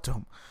في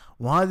وقتهم.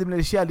 وهذه من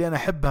الأشياء اللي أنا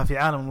أحبها في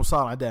عالم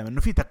المصارعة دائما،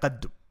 إنه في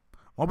تقدم.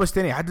 مو بس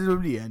TNA، حتى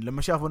دبليو يعني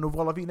لما شافوا انه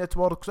والله في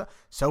نتورك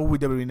سووا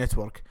دبليو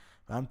نتورك،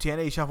 فهم؟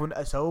 TNA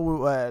شافوا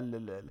سووا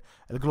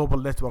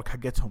الجلوبال نتورك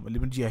حقتهم اللي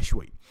بنجيها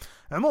شوي.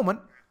 عموما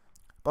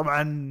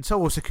طبعا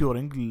سووا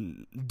سكيورينج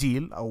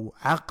الديل او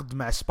عقد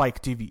مع سبايك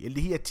تي في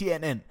اللي هي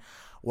TNN.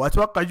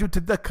 واتوقع جو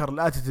تتذكر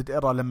الاتيتود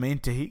ايرا لما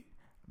ينتهي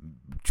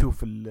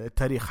بتشوف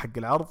التاريخ حق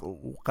العرض،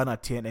 وقناة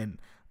TNN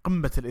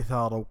قمة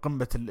الإثارة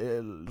وقمة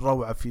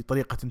الروعة في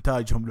طريقة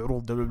إنتاجهم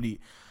لعروض دبليو.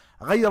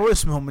 غيروا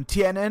اسمهم من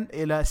TNN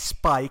إلى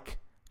سبايك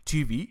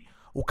تي في.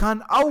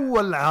 وكان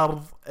أول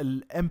عرض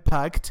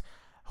الإمباكت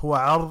هو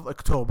عرض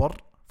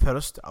أكتوبر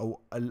فيرست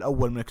أو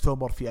الأول من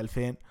أكتوبر في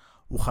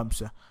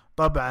 2005.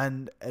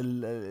 طبعا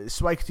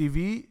السبايك تي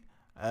في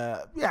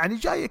يعني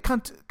جاية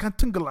كانت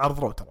تنقل عرض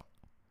رو ترى،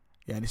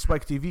 يعني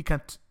سبايك تي في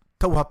كانت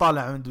توها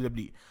طالعة من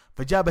دبليو،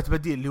 فجابت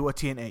بديل اللي هو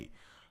TNA.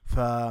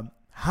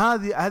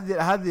 فهذه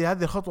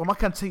الخطوة ما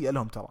كانت سيئة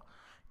لهم ترى،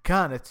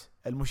 كانت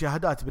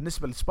المشاهدات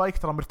بالنسبة لسبايك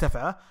ترى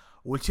مرتفعة،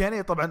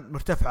 والTNA طبعا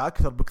مرتفعة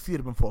أكثر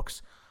بكثير من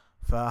فوكس.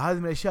 فهذه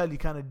من الأشياء اللي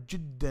كانت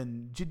جدا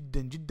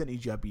جدا جدا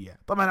إيجابية.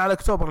 طبعا على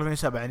أكتوبر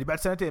 2007 يعني بعد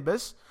سنتين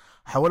بس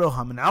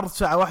حولوها من عرض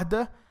ساعة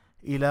واحدة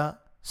إلى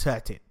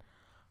ساعتين.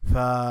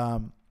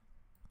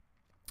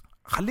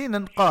 خلينا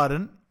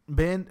نقارن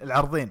بين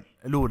العرضين.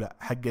 الأولى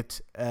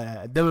حقت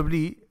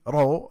دبليو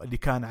رو اللي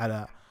كان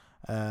على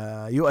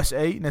USA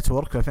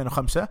نتورك في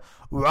 2005،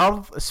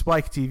 وعرض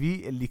سبايك تي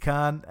في اللي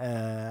كان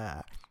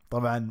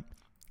طبعا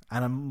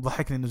انا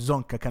مضحكني ان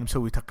الزونكا كان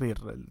مسوي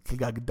تقرير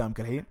تلقاه قدامك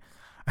الحين.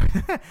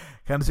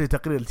 كان مسوي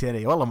تقرير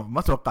TNA، والله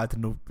ما توقعت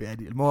انه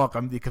يعني المواقع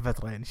من ذيك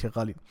الفتره يعني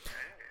شغالين.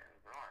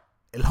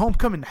 الهوم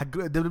كومن حق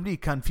دبليو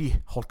كان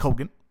فيه هولك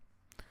هوجن،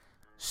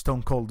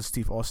 ستون كولد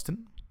ستيف أوستن،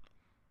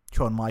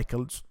 شون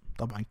مايكلز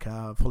طبعا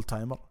كفول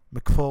تايمر،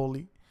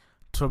 مكفولي،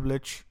 تريبل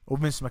اتش،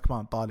 وفينس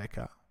ماكمان طالع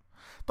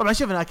طبعا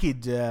شفنا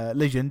اكيد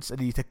ليجندز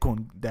اللي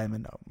تكون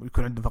دائما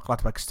يكون عندهم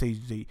فقرات باك ستيج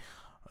زي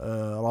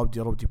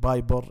رودي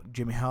بايبر،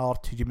 جيمي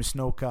هارت، جيمي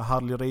سنوكا،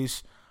 هارلي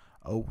ريس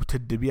او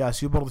تيد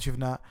بياسي. وبرضه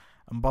شفنا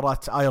مباراة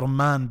ايرون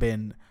مان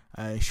بين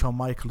شون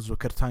مايكلز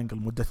وكيرت أنجل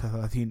مدتها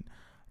 30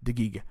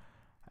 دقيقة.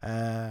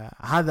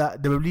 هذا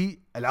دبليو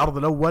العرض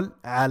الاول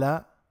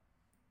على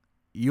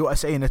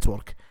USA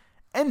نتورك.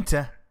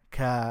 انت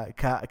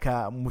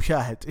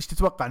كمشاهد ايش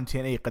تتوقع ان TNA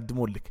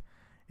يقدمون لك؟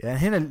 يعني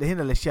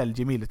هنا الاشياء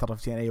الجميله ترى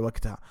في TNA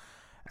وقتها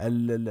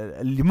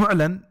اللي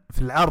معلن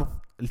في العرض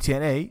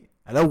TNA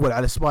الاول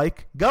على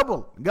سبايك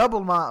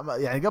قبل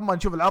ما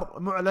نشوف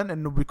العرض معلن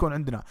انه بيكون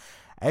عندنا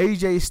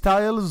AJ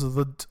ستايلز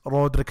ضد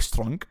رودريك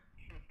سترونج،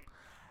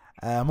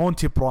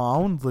 مونتي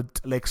براون ضد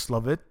ليكس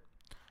لوفيت،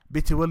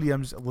 بيتي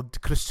ويليامز ضد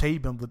كريس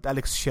هيبن ضد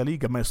أليكس شيلي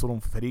قبل ما يصيرون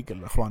في فريق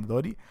الاخوان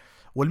ذولي.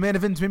 والمين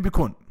ايفنت مين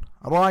بيكون؟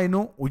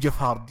 راينو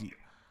وجيف هاردي.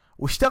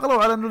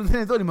 واشتغلوا على انه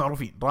الاثنين ذولي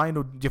معروفين، راينو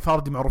وجيف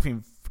هاردي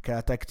معروفين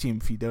كتاك تيم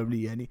في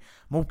دبليو، يعني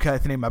مو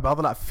كاثنين مع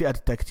بعض، لا في فئة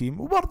التاك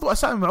تيم، وبرضو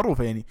اسامي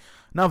معروفة يعني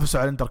نافسوا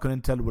على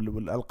الانتركوننتال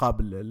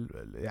والالقاب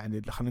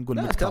يعني خلينا نقول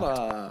لا ترى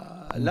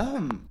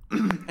لهم.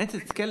 انت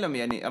تتكلم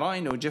يعني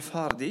راينو وجيف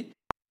هاردي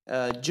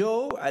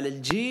جو على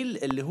الجيل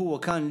اللي هو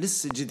كان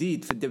لسه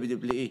جديد في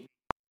الدبليو،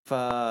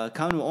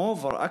 فكانوا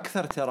اوفر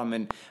اكثر ترى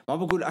من، ما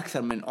بقول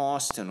اكثر من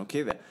اوستن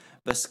وكذا،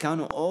 بس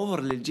كانوا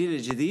اوفر للجيل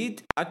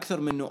الجديد اكثر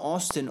منه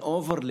اوستن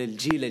اوفر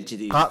للجيل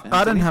الجديد.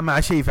 قارنها مع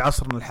شيء في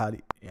عصرنا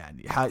الحالي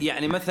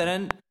يعني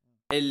مثلا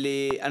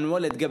اللي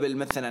انولد قبل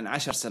مثلا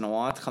 10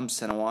 سنوات 5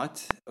 سنوات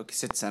اوكي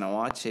 6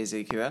 سنوات شيء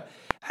زي كذا،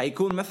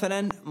 حيكون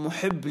مثلا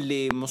محب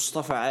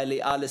لمصطفى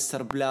علي،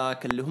 آلستر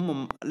بلاك، اللي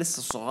هم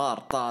لسه صغار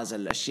طازة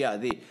الاشياء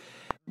ذي.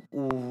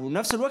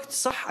 ونفس الوقت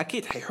صح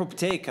اكيد حيحب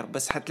تيكر،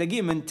 بس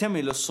حتلاقيه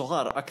منتمي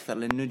للصغار اكثر،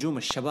 للنجوم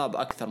الشباب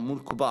اكثر مو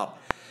الكبار.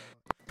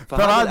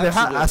 ترى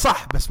هذا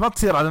صح، بس ما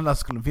تصير على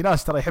الناس كلهم. في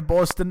ناس ترى يحب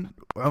أوستن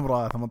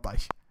وعمره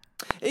 18.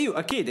 ايوه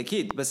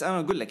اكيد بس انا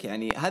اقول لك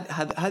يعني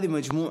هذه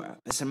مجموعه،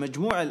 بس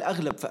المجموعه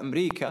الاغلب في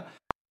امريكا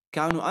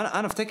كانوا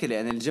انا افتكر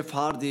يعني الجيف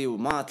هاردي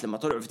ومات لما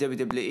طلعوا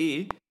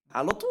في WWE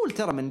على طول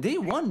ترى من دي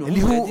 1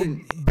 اللي هو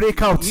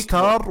بريك اوت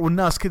ستار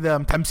والناس كذا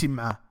متحمسين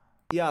معاه.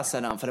 يا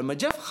سلام. فلما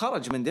جيف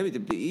خرج من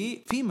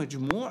WWE في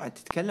مجموعه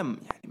تتكلم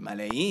يعني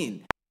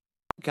ملايين،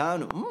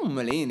 كانوا مو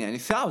ملايين يعني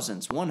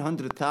thousands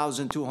 100,000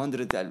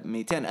 200,000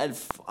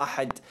 200,000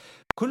 أحد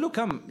كله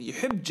كان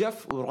يحب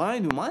جيف.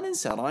 وراين وما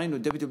ننسى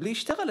راين WWE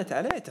اشتغلت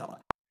عليه ترى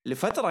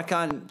لفترة،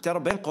 كان ترى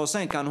بين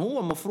قوسين كان هو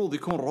المفروض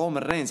يكون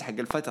رومان رينز حق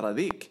الفترة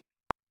ذيك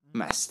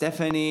مع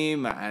ستيفاني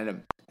مع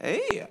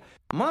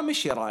ما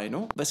مشي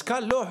راينو، بس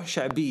كان له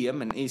شعبية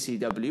من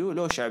ECW،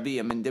 له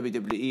شعبية من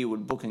WWE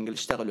والبوكينج اللي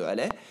اشتغلوا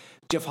عليه.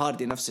 جيف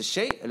هاردي نفس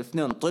الشيء،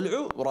 الاثنين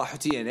طلعوا وراحوا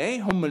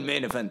TNA هم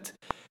المين ايفنت.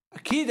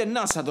 اكيد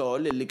الناس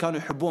هذول اللي كانوا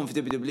يحبون في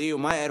WWE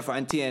وما يعرفوا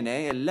عن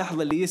TNA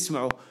اللحظة اللي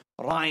يسمعوا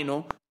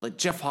راينو ضد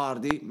جيف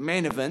هاردي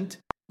مين ايفنت،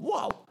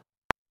 واو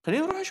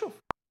خلينا نروح نشوف.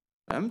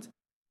 فهمت؟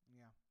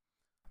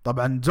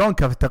 طبعا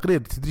زونكا في التقرير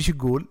تدري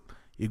شو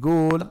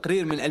يقول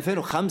تقرير من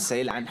 2005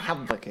 يلعن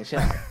حظك يا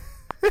شاعر.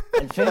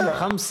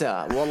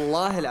 2005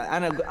 والله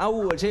انا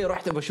اول شيء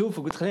رحت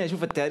بشوفه قلت خليني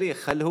اشوف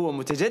التاريخ هل هو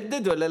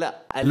متجدد ولا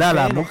لا.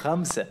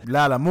 2005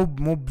 لا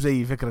مو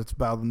زي فكرة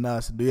بعض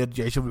الناس انه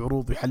يرجع يشوف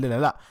العروض ويحللها،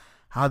 لا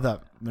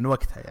هذا من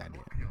وقتها يعني.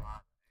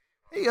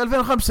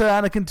 2005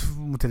 انا كنت في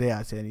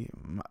منتديات يعني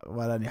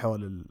ولاني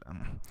حول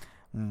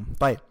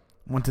طيب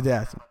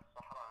منتديات.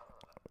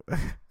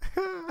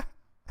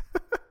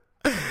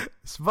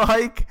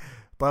 سبايك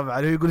طبعا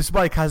يقول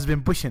سبايك has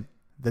been pushing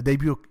the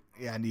debut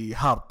يعني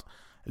هارد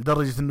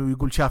لدرجة انه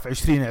يقول شاف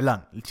 20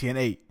 اعلان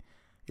TNA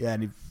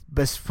يعني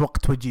بس في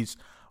وقت وجيز.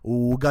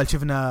 وقال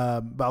شفنا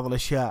بعض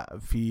الاشياء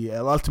في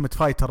الالتيميت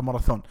فايتر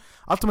ماراثون.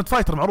 الالتيميت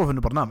فايتر معروف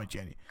انه برنامج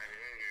يعني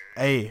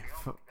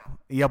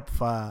يب،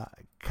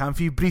 فكان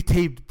في بري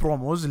تيب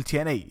بروموز TNA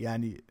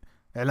يعني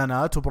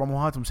اعلانات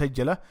وبروموهات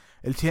مسجلة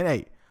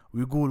TNA،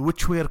 ويقول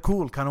which were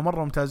cool كانوا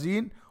مرة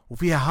ممتازين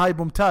وفيها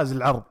هايب ممتاز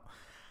العرض.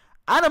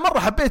 انا مرة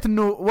حبيت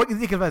انه وقت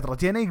ذيك الفترة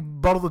TNA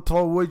برضو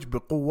تروج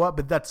بقوة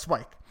بالذات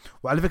سبايك.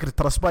 وعلى فكرة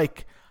ترى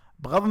سبايك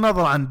بغض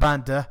النظر عن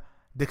باندا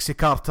ديكسي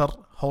كارتر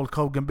هولك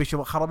هوجن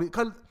بيشوف خرابي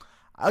كل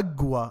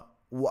اقوى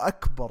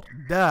واكبر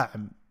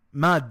داعم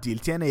مادي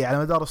TNA على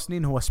مدار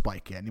السنين هو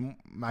سبايك يعني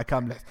مع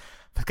كامل.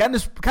 فكان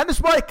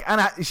سبايك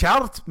انا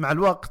شعرت مع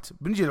الوقت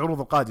بنجي العروض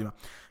القادمة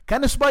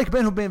كان سبايك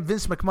بينه وبين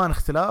فينس ماكمان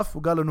اختلاف،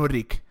 وقالوا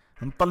نوريك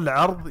نطلع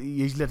عرض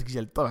يجلدك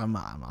جلد. طبعا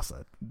ما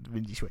صار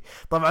بنجي شوي.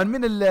 طبعا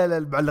من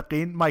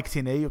المعلقين مايك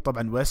TNA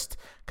وطبعا ويست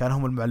كان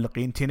هم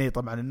المعلقين. TNA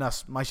طبعا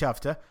الناس ما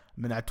شافته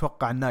من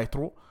اتوقع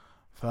النايترو،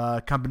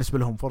 فكان بالنسبة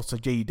لهم فرصة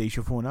جيدة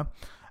يشوفونه.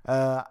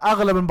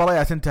 اغلب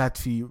المباريات انتهت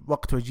في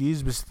وقت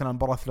وجيز باستثناء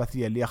المباراة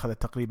الثلاثية اللي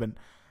اخذت تقريبا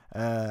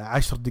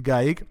 10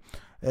 دقائق.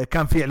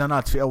 كان في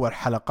اعلانات في اول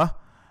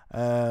حلقة.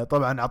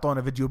 طبعا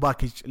اعطونا فيديو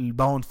باكج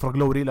الباوند فور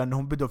جلوري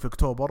لانهم بدوا في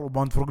اكتوبر،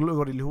 وباوند فور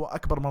جلوري اللي هو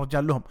اكبر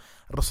مهرجان لهم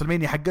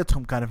الرسلمانيا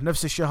حقتهم كان في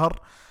نفس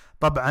الشهر.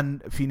 طبعا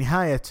في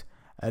نهاية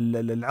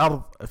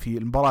العرض في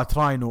المباراة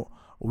راينو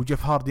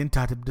وجيف هاردي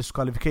انتهت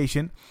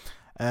بالديسكواليفيكيشن.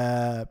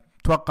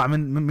 توقع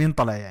من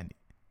طلع يعني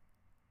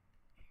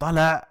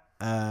طلع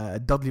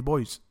الدادلي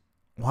بويز،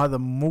 وهذا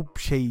مو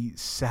بشيء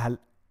سهل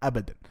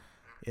ابدا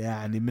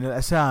يعني من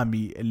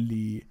الاسامي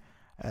اللي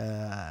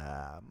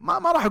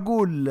ما راح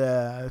اقول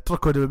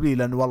تركوا دبليو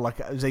لان والله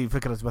زي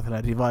فكرة مثلا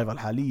ريفايفل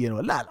حاليا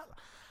ولا لا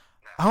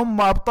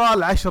هم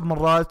ابطال 10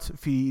 مرات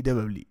في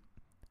دبليو،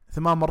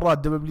 8 مرات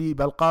دبليو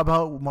بالقابها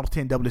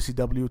ومرتين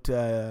WCW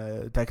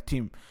تاك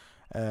تيم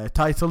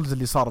تايتلز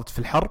اللي صارت في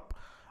الحرب،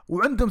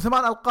 وعندهم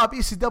 8 القاب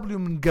ECW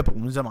من قبل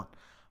من زمان.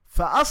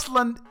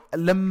 فاصلا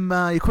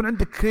لما يكون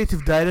عندك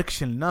كرييتيف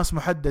دايركشن ناس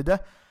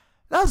محدده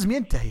لازم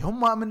ينتهي.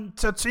 هم من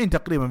 99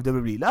 تقريبا في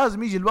دبليو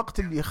لازم يجي الوقت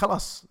اللي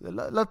خلاص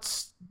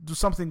let's do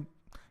something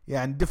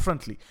يعني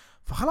differently.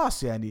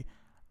 فخلاص يعني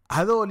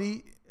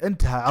هذولي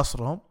انتهى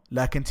عصرهم،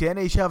 لكن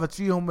TNA شافت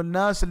فيهم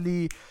الناس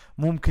اللي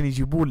ممكن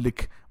يجيبون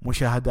لك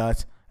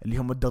مشاهدات اللي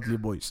هم الدادلي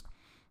بويز.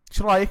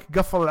 ايش رايك؟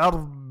 قفل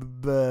العرض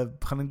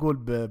خلينا نقول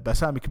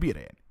باسامي كبيره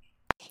يعني.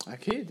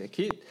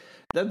 اكيد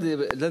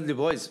دادلي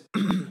بويز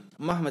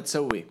مهما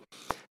تسوي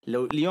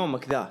لو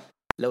اليومك ذا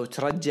لو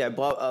ترجع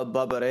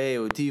بابا راي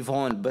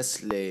وديفون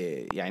بس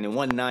يعني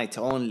وان نايت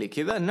اونلي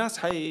كذا الناس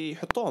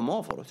حيحطوهم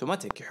اوفر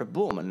اوتوماتيك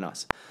يحبوهم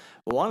الناس.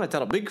 وانا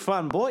ترى بيج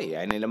فان بوي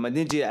يعني لما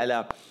نجي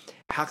على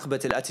حقبة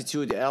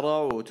الاتيتيود ايرا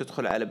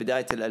وتدخل على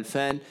بداية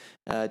 2000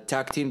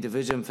 تاك تيم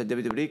ديفيجن في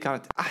الدبليو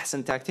كانت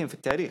احسن تاك تيم في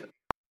التاريخ.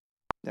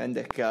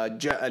 عندك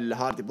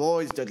الهاردي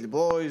بويز دادلي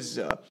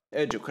بويز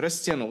ايج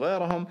وكريستيان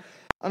وغيرهم.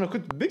 انا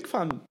كنت بيج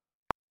فان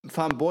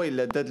فان بوي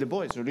للديدلي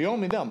بويز،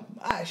 واليوم إذا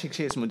أعشق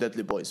شيء اسمه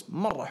ديدلي بويز،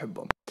 مرة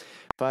أحبهم.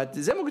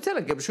 فزي ما قلت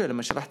لك قبل شوي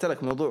لما شرحت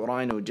لك موضوع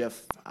راينو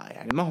وجيف،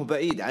 يعني ما هو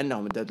بعيد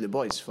عنهم الديدلي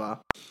بويز،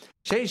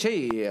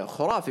 شيء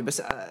خرافي.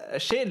 بس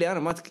الشيء اللي أنا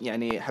ما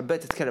يعني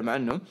حبيت أتكلم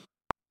عنه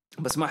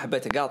بس ما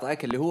حبيت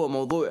أقاطعك، اللي هو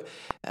موضوع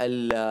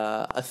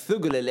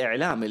الثقل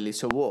الإعلامي اللي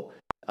سووه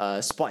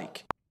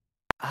سبايك.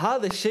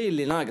 هذا الشيء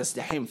اللي ناقص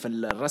دحين في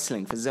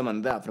الرسلينج في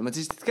الزمن ذا. لما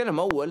تيجي تتكلم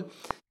أول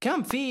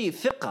كان في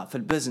ثقة في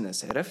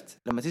البزنس، عرفت؟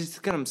 لما تيجي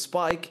تتكلم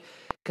سبايك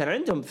كان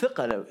عندهم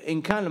ثقة،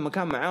 إن كان لما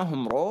كان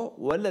معاهم رو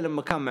ولا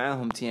لما كان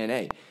معاهم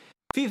TNA،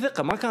 في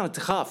ثقة ما كانت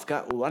تخاف.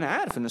 وأنا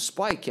عارف إنه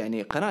سبايك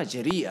يعني قناة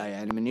جريئة،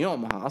 يعني من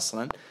يومها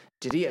أصلا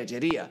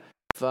جريئة.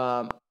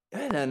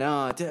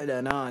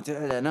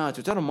 إعلانات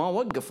وترى ما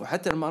وقفوا.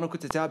 حتى لما أنا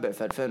كنت أتابع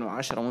في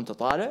 2010 وأنت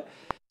طالع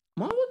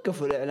ما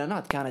وقفوا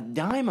الإعلانات، كانت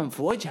دائما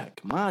في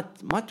وجهك،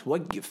 ما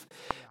توقف.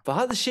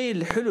 فهذا الشيء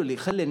اللي حلو اللي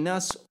يخلي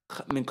الناس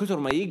من كثر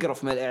ما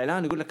يقرف من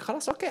الإعلان يقول لك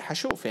خلاص أوكي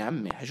حشوف يا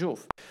عمي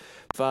حشوف.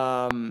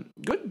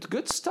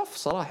 good stuff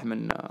صراحة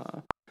من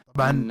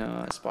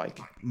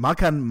سبايك.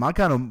 ما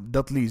كانوا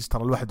داتليز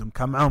ترى لوحدهم،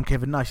 كان معاهم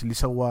كيفن ناش اللي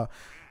سوى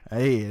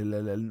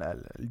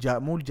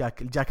مو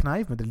الجاك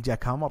نايف مدري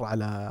الجاك هامر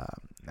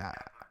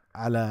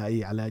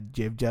على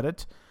جيف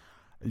جاريت.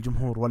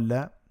 الجمهور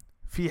ولا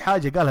في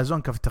حاجة قالها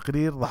زونكا في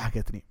التقرير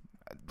ضحكتني.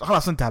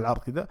 خلاص انتهى العرض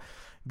كذا،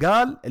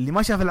 قال اللي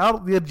ما شاف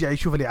العرض يرجع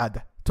يشوف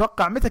الإعادة.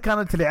 توقع متى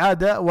كانت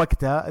الإعادة؟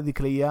 وقتها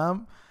ذيك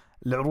الأيام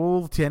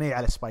العروض TNA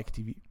على سبايك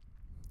تي في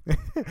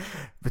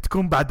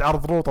بتكون بعد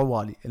عرض رو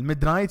طوالي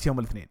الميد نايت يوم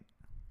الاثنين.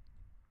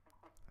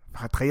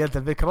 تخيلت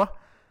الفكرة؟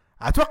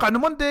 أتوقع إنه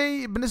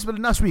موندي بالنسبة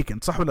للناس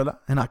ويكند، صح ولا لا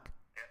هناك؟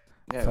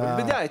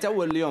 بداية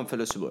أول يوم في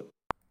الأسبوع.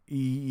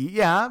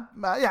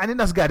 يعني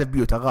الناس قاعدة في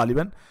بيوتها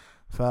غالبا،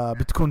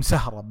 فبتكون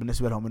سهرة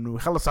بالنسبة لهم إنه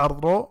يخلص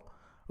عرض رو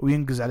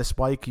وينقز على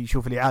سبايك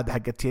يشوف الإعادة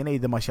حقت TNA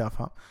إذا ما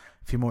شافها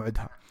في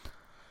موعدها.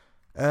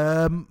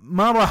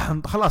 ما راح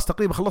خلاص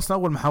تقريبا خلصنا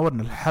أول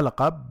محاورنا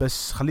الحلقة،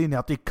 بس خليني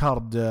أعطيك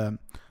كارد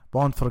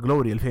باوند فور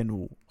جلوري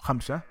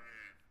 2005.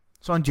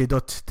 سون جي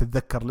دوت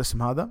تتذكر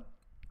الاسم هذا؟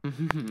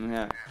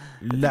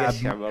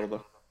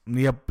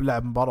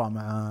 لعب مباراة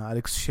مع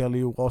أليكس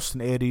شيلي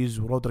وأوستن إيريز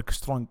ورودريك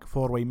سترونج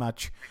 4-way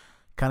ماتش.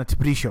 كانت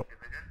بريشو،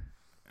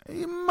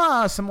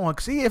 ما سموها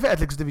هي فئة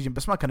الإكس ديفيجن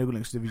بس ما كانوا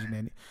يقولون إكس ديفيجن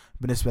يعني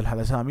بالنسبة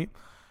لهالأسامي.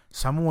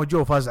 ساموا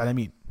جو فاز على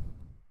مين؟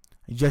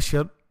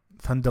 جاشر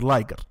ثاندر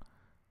لايجر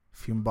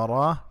في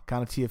مباراة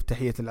كانت هي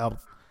افتتاحية العرض.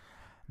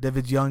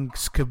 ديفيد يونغ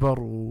سكيبر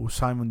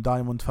وسايمون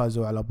دايموند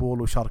فازوا على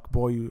بول وشارك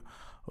بوي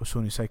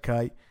وسوني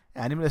سايكاي،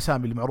 يعني من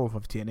الأسامي المعروفة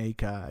في TNA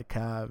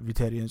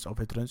كفيتيريانز أو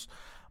فيترنز.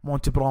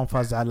 مونتي براون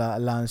فاز على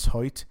لانس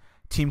هويت.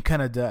 تيم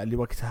كندا اللي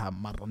وقتها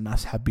مرة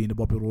الناس حابين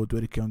بوبي رود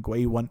وإريك يونغ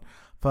وأي1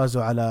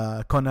 فازوا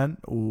على كونان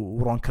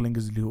ورون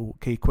كالينجز اللي هو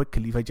كي كويك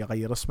اللي فجأة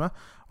غير اسمه،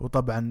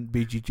 وطبعا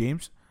بيجي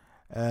جيمس.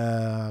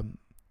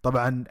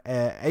 طبعا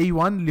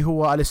A1 اللي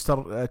هو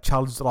أليستر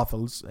تشارلز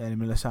رافلز، يعني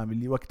من الأسامي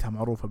اللي وقتها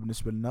معروفة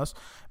بالنسبة للناس.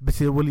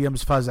 بيثي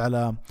ويليامز فاز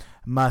على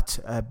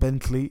مات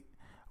بنتلي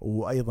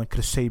وأيضا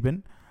كريس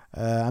سيبن.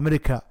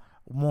 أمريكا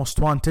موست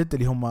وانتد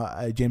اللي هم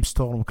جيمس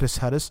ستورم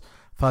وكريس هاريس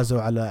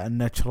فازوا على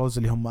الناتشرالز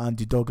اللي هم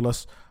أندي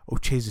دوغلاس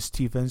وتشيز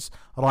ستيفنز.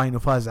 راينو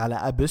فاز على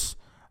أبس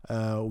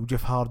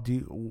وجيف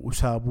هاردي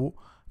وسابو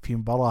في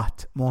مباراة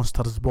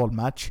مونسترز بول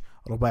ماتش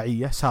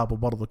رباعية. سابو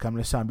برضو كان من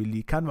الأسامي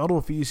اللي كان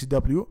معروف في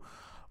ECW،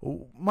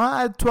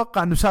 وما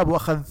أتوقع أنه سابو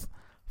أخذ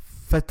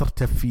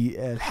فترته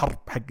في الحرب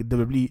حق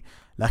الدبليو،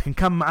 لكن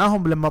كان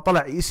معاهم لما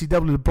طلع ECW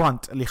البراند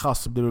اللي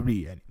خاص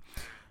بالدبليو. يعني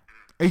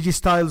AJ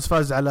ستايلز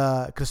فاز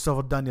على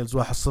كريستوفر دانييلز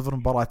 1-0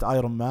 مباراة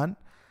ايرون مان.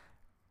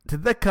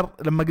 تتذكر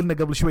لما قلنا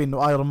قبل شوي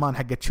انه ايرون مان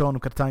حقت شون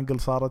وكرتانجل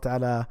صارت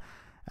على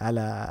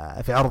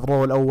في عرض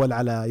رو الاول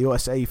على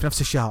USA في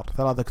نفس الشهر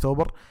 3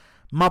 أكتوبر.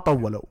 ما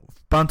طولوا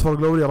باند فور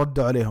جلوري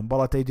ردوا عليهم.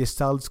 مباراة AJ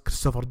ستايلز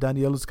كريستوفر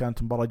دانييلز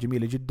كانت مباراة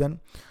جميلة جدا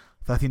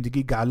 30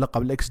 دقيقة على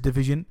اللقب الاكس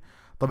ديفيجن.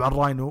 طبعا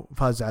راينو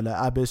فاز على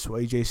ابس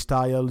واي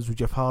ستايلز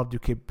وجيف هاردي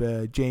وكيب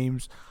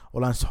جيمس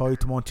ولانس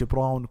هويت ومونتي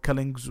براون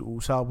وكالينجز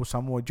وسابو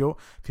سامو جو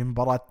في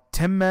مباراة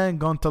تمن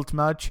جونتلت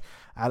ماتش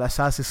على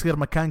اساس يصير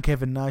مكان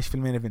كيفن ناش في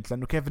المين ايفنت،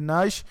 لانه كيفن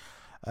ناش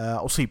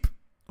اصيب.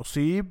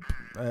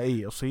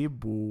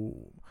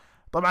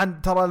 وطبعا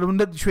ترى لو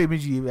ندي شوي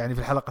بنجي يعني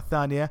في الحلقة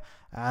الثانية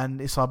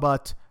عن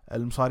اصابات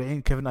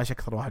المصارعين. كيفن ناش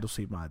اكثر واحد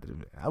اصيب، ما ادري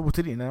ابو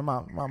ترين، انا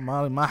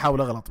ما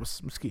احاول اغلط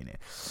بس مسكين يعني.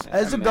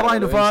 الزبده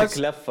راينو فاز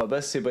لفه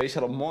بس يبغى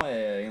يشرب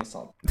مويه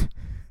ينصاب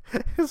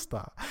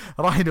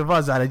راينو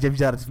فاز على جيف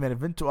جاريت في مين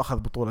ايفنت واخذ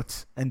بطوله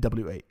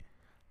NWA.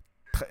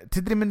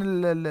 تدري من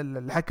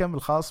الحكم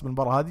الخاص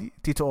بالمباراه هذه؟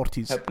 تيتو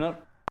اورتيز.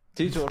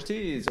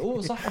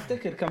 صح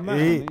افتكر كان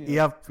معهم.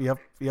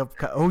 يب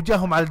هو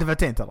جاهم على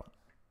دفعتين ترى،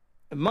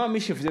 ما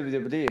مشي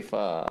في WWE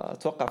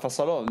فاتوقع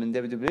فصلوه من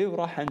WWE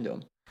وراح عندهم.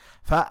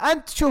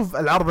 فأنت تشوف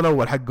العرض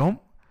الأول حقهم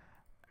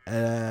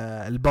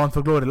الباوند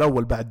فور جلوري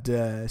الأول بعد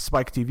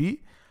سبايك تي في،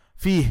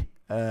 فيه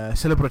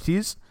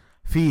سيلبرتيز،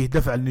 فيه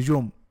دفع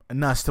النجوم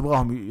الناس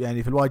تبغاهم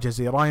يعني في الواجهة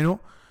زي راينو،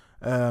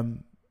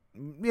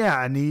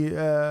 يعني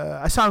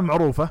أسامي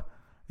معروفة،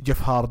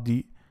 جيف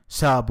هاردي،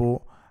 سابو،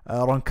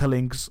 رون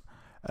كالينجز،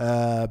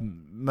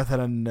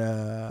 مثلا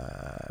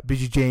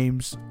بيجي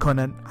جيمس،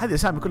 كونان. هذه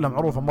أسامي كلها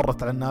معروفة،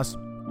 مرت على الناس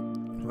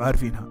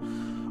وعارفينها.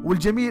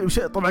 والجميل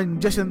طبعا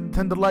جيسون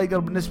ثاندرلايجر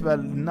بالنسبة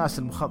للناس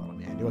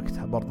المخضرم يعني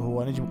وقتها برضه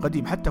هو نجم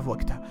قديم حتى في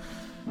وقتها.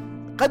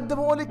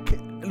 قدموا لك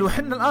لو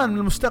حنا الآن من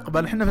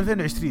المستقبل، حنا في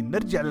 2020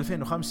 نرجع ل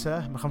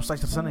 2005 من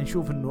 15 سنة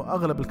نشوف إنه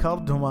أغلب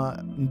الكارد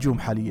هما نجوم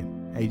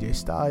حاليا. اي جي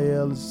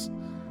ستايلز،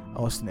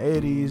 أوستن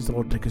إيريز،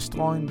 رودريك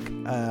سترونج،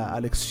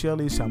 أليكس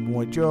شيرلي،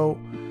 ساموا جو،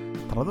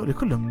 ترى ذولي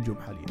كلهم نجوم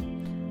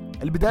حاليا.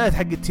 البداية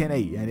حق TNA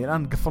يعني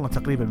الآن قفلنا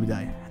تقريبا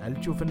البداية. هل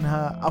تشوف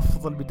إنها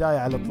أفضل بداية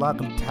على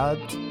إطلاق الاتحاد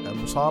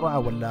مصارعة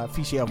ولا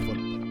في شيء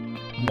أفضل؟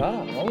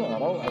 لا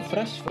روعة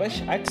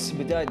فريش عكس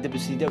بداية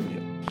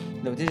WCW.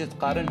 لو تيجي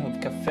تقارنهم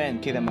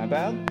بكفين كذا مع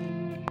بعض،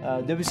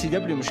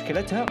 WCW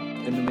مشكلتها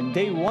إنه من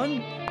day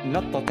one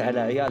نطت على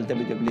عيال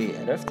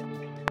WWE، عرفت؟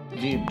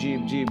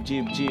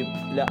 جيب.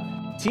 لا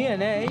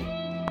TNA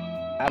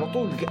على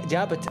طول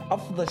جابت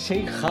أفضل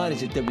شيء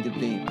خارج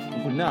WWE.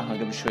 قلناها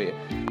قبل شوية،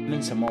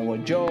 من ساموا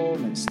جو،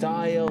 من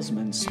ستايلز،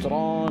 من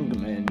سترونج،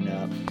 من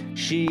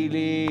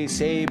شيلي،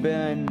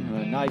 سيبن،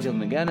 نايجل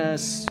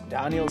ماجانس،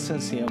 دانيلسون،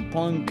 سي ام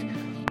بانك.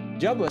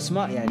 جابوا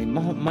أسماء يعني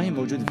ما هي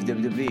موجودة في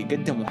WWE.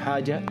 قدموا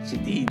حاجة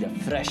جديدة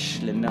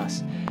فريش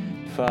للناس.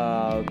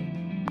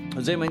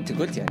 وزي ما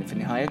أنت قلت يعني في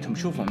نهايتهم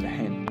شوفهم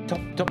الحين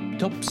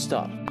توب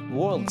ستار،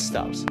 وورلد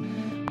ستارز.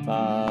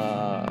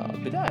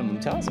 فبداية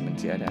ممتازة من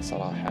TNA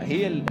صراحة.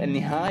 هي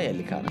النهاية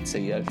اللي كانت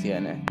سيئة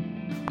TNA،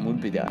 مو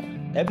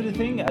البداية.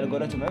 everything على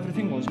قولتهم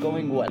everything was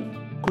going well،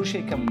 كل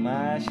شيء كان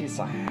ماشي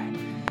صح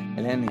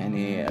لين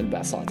يعني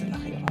البعصات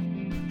الأخيرة.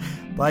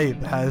 طيب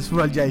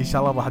الأسبوع الجاي إن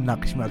شاء الله راح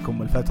نناقش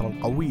معكم الفترة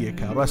القوية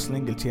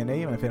كرسلينج TNA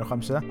من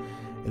 2005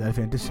 إلى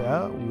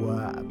 2009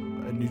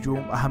 والنجوم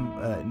أهم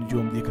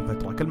نجوم ذيك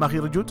الفترة. كلمة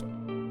أخيرة جود؟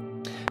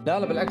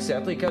 لا بالعكس،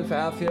 يعطيك ألف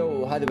عافية،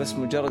 وهذا بس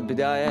مجرد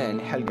بداية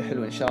يعني، حلقة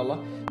حلوة إن شاء الله،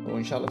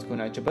 وإن شاء الله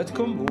تكون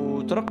عجبتكم.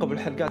 وترقبوا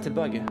الحلقات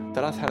الباقية،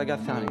 3 حلقات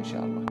ثانية إن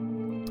شاء الله.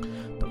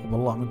 تقبل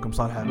الله منكم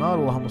صالح الأعمال،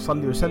 اللهم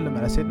صل وسلم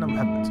على سيدنا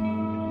محمد.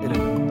 إلى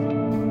اللقاء.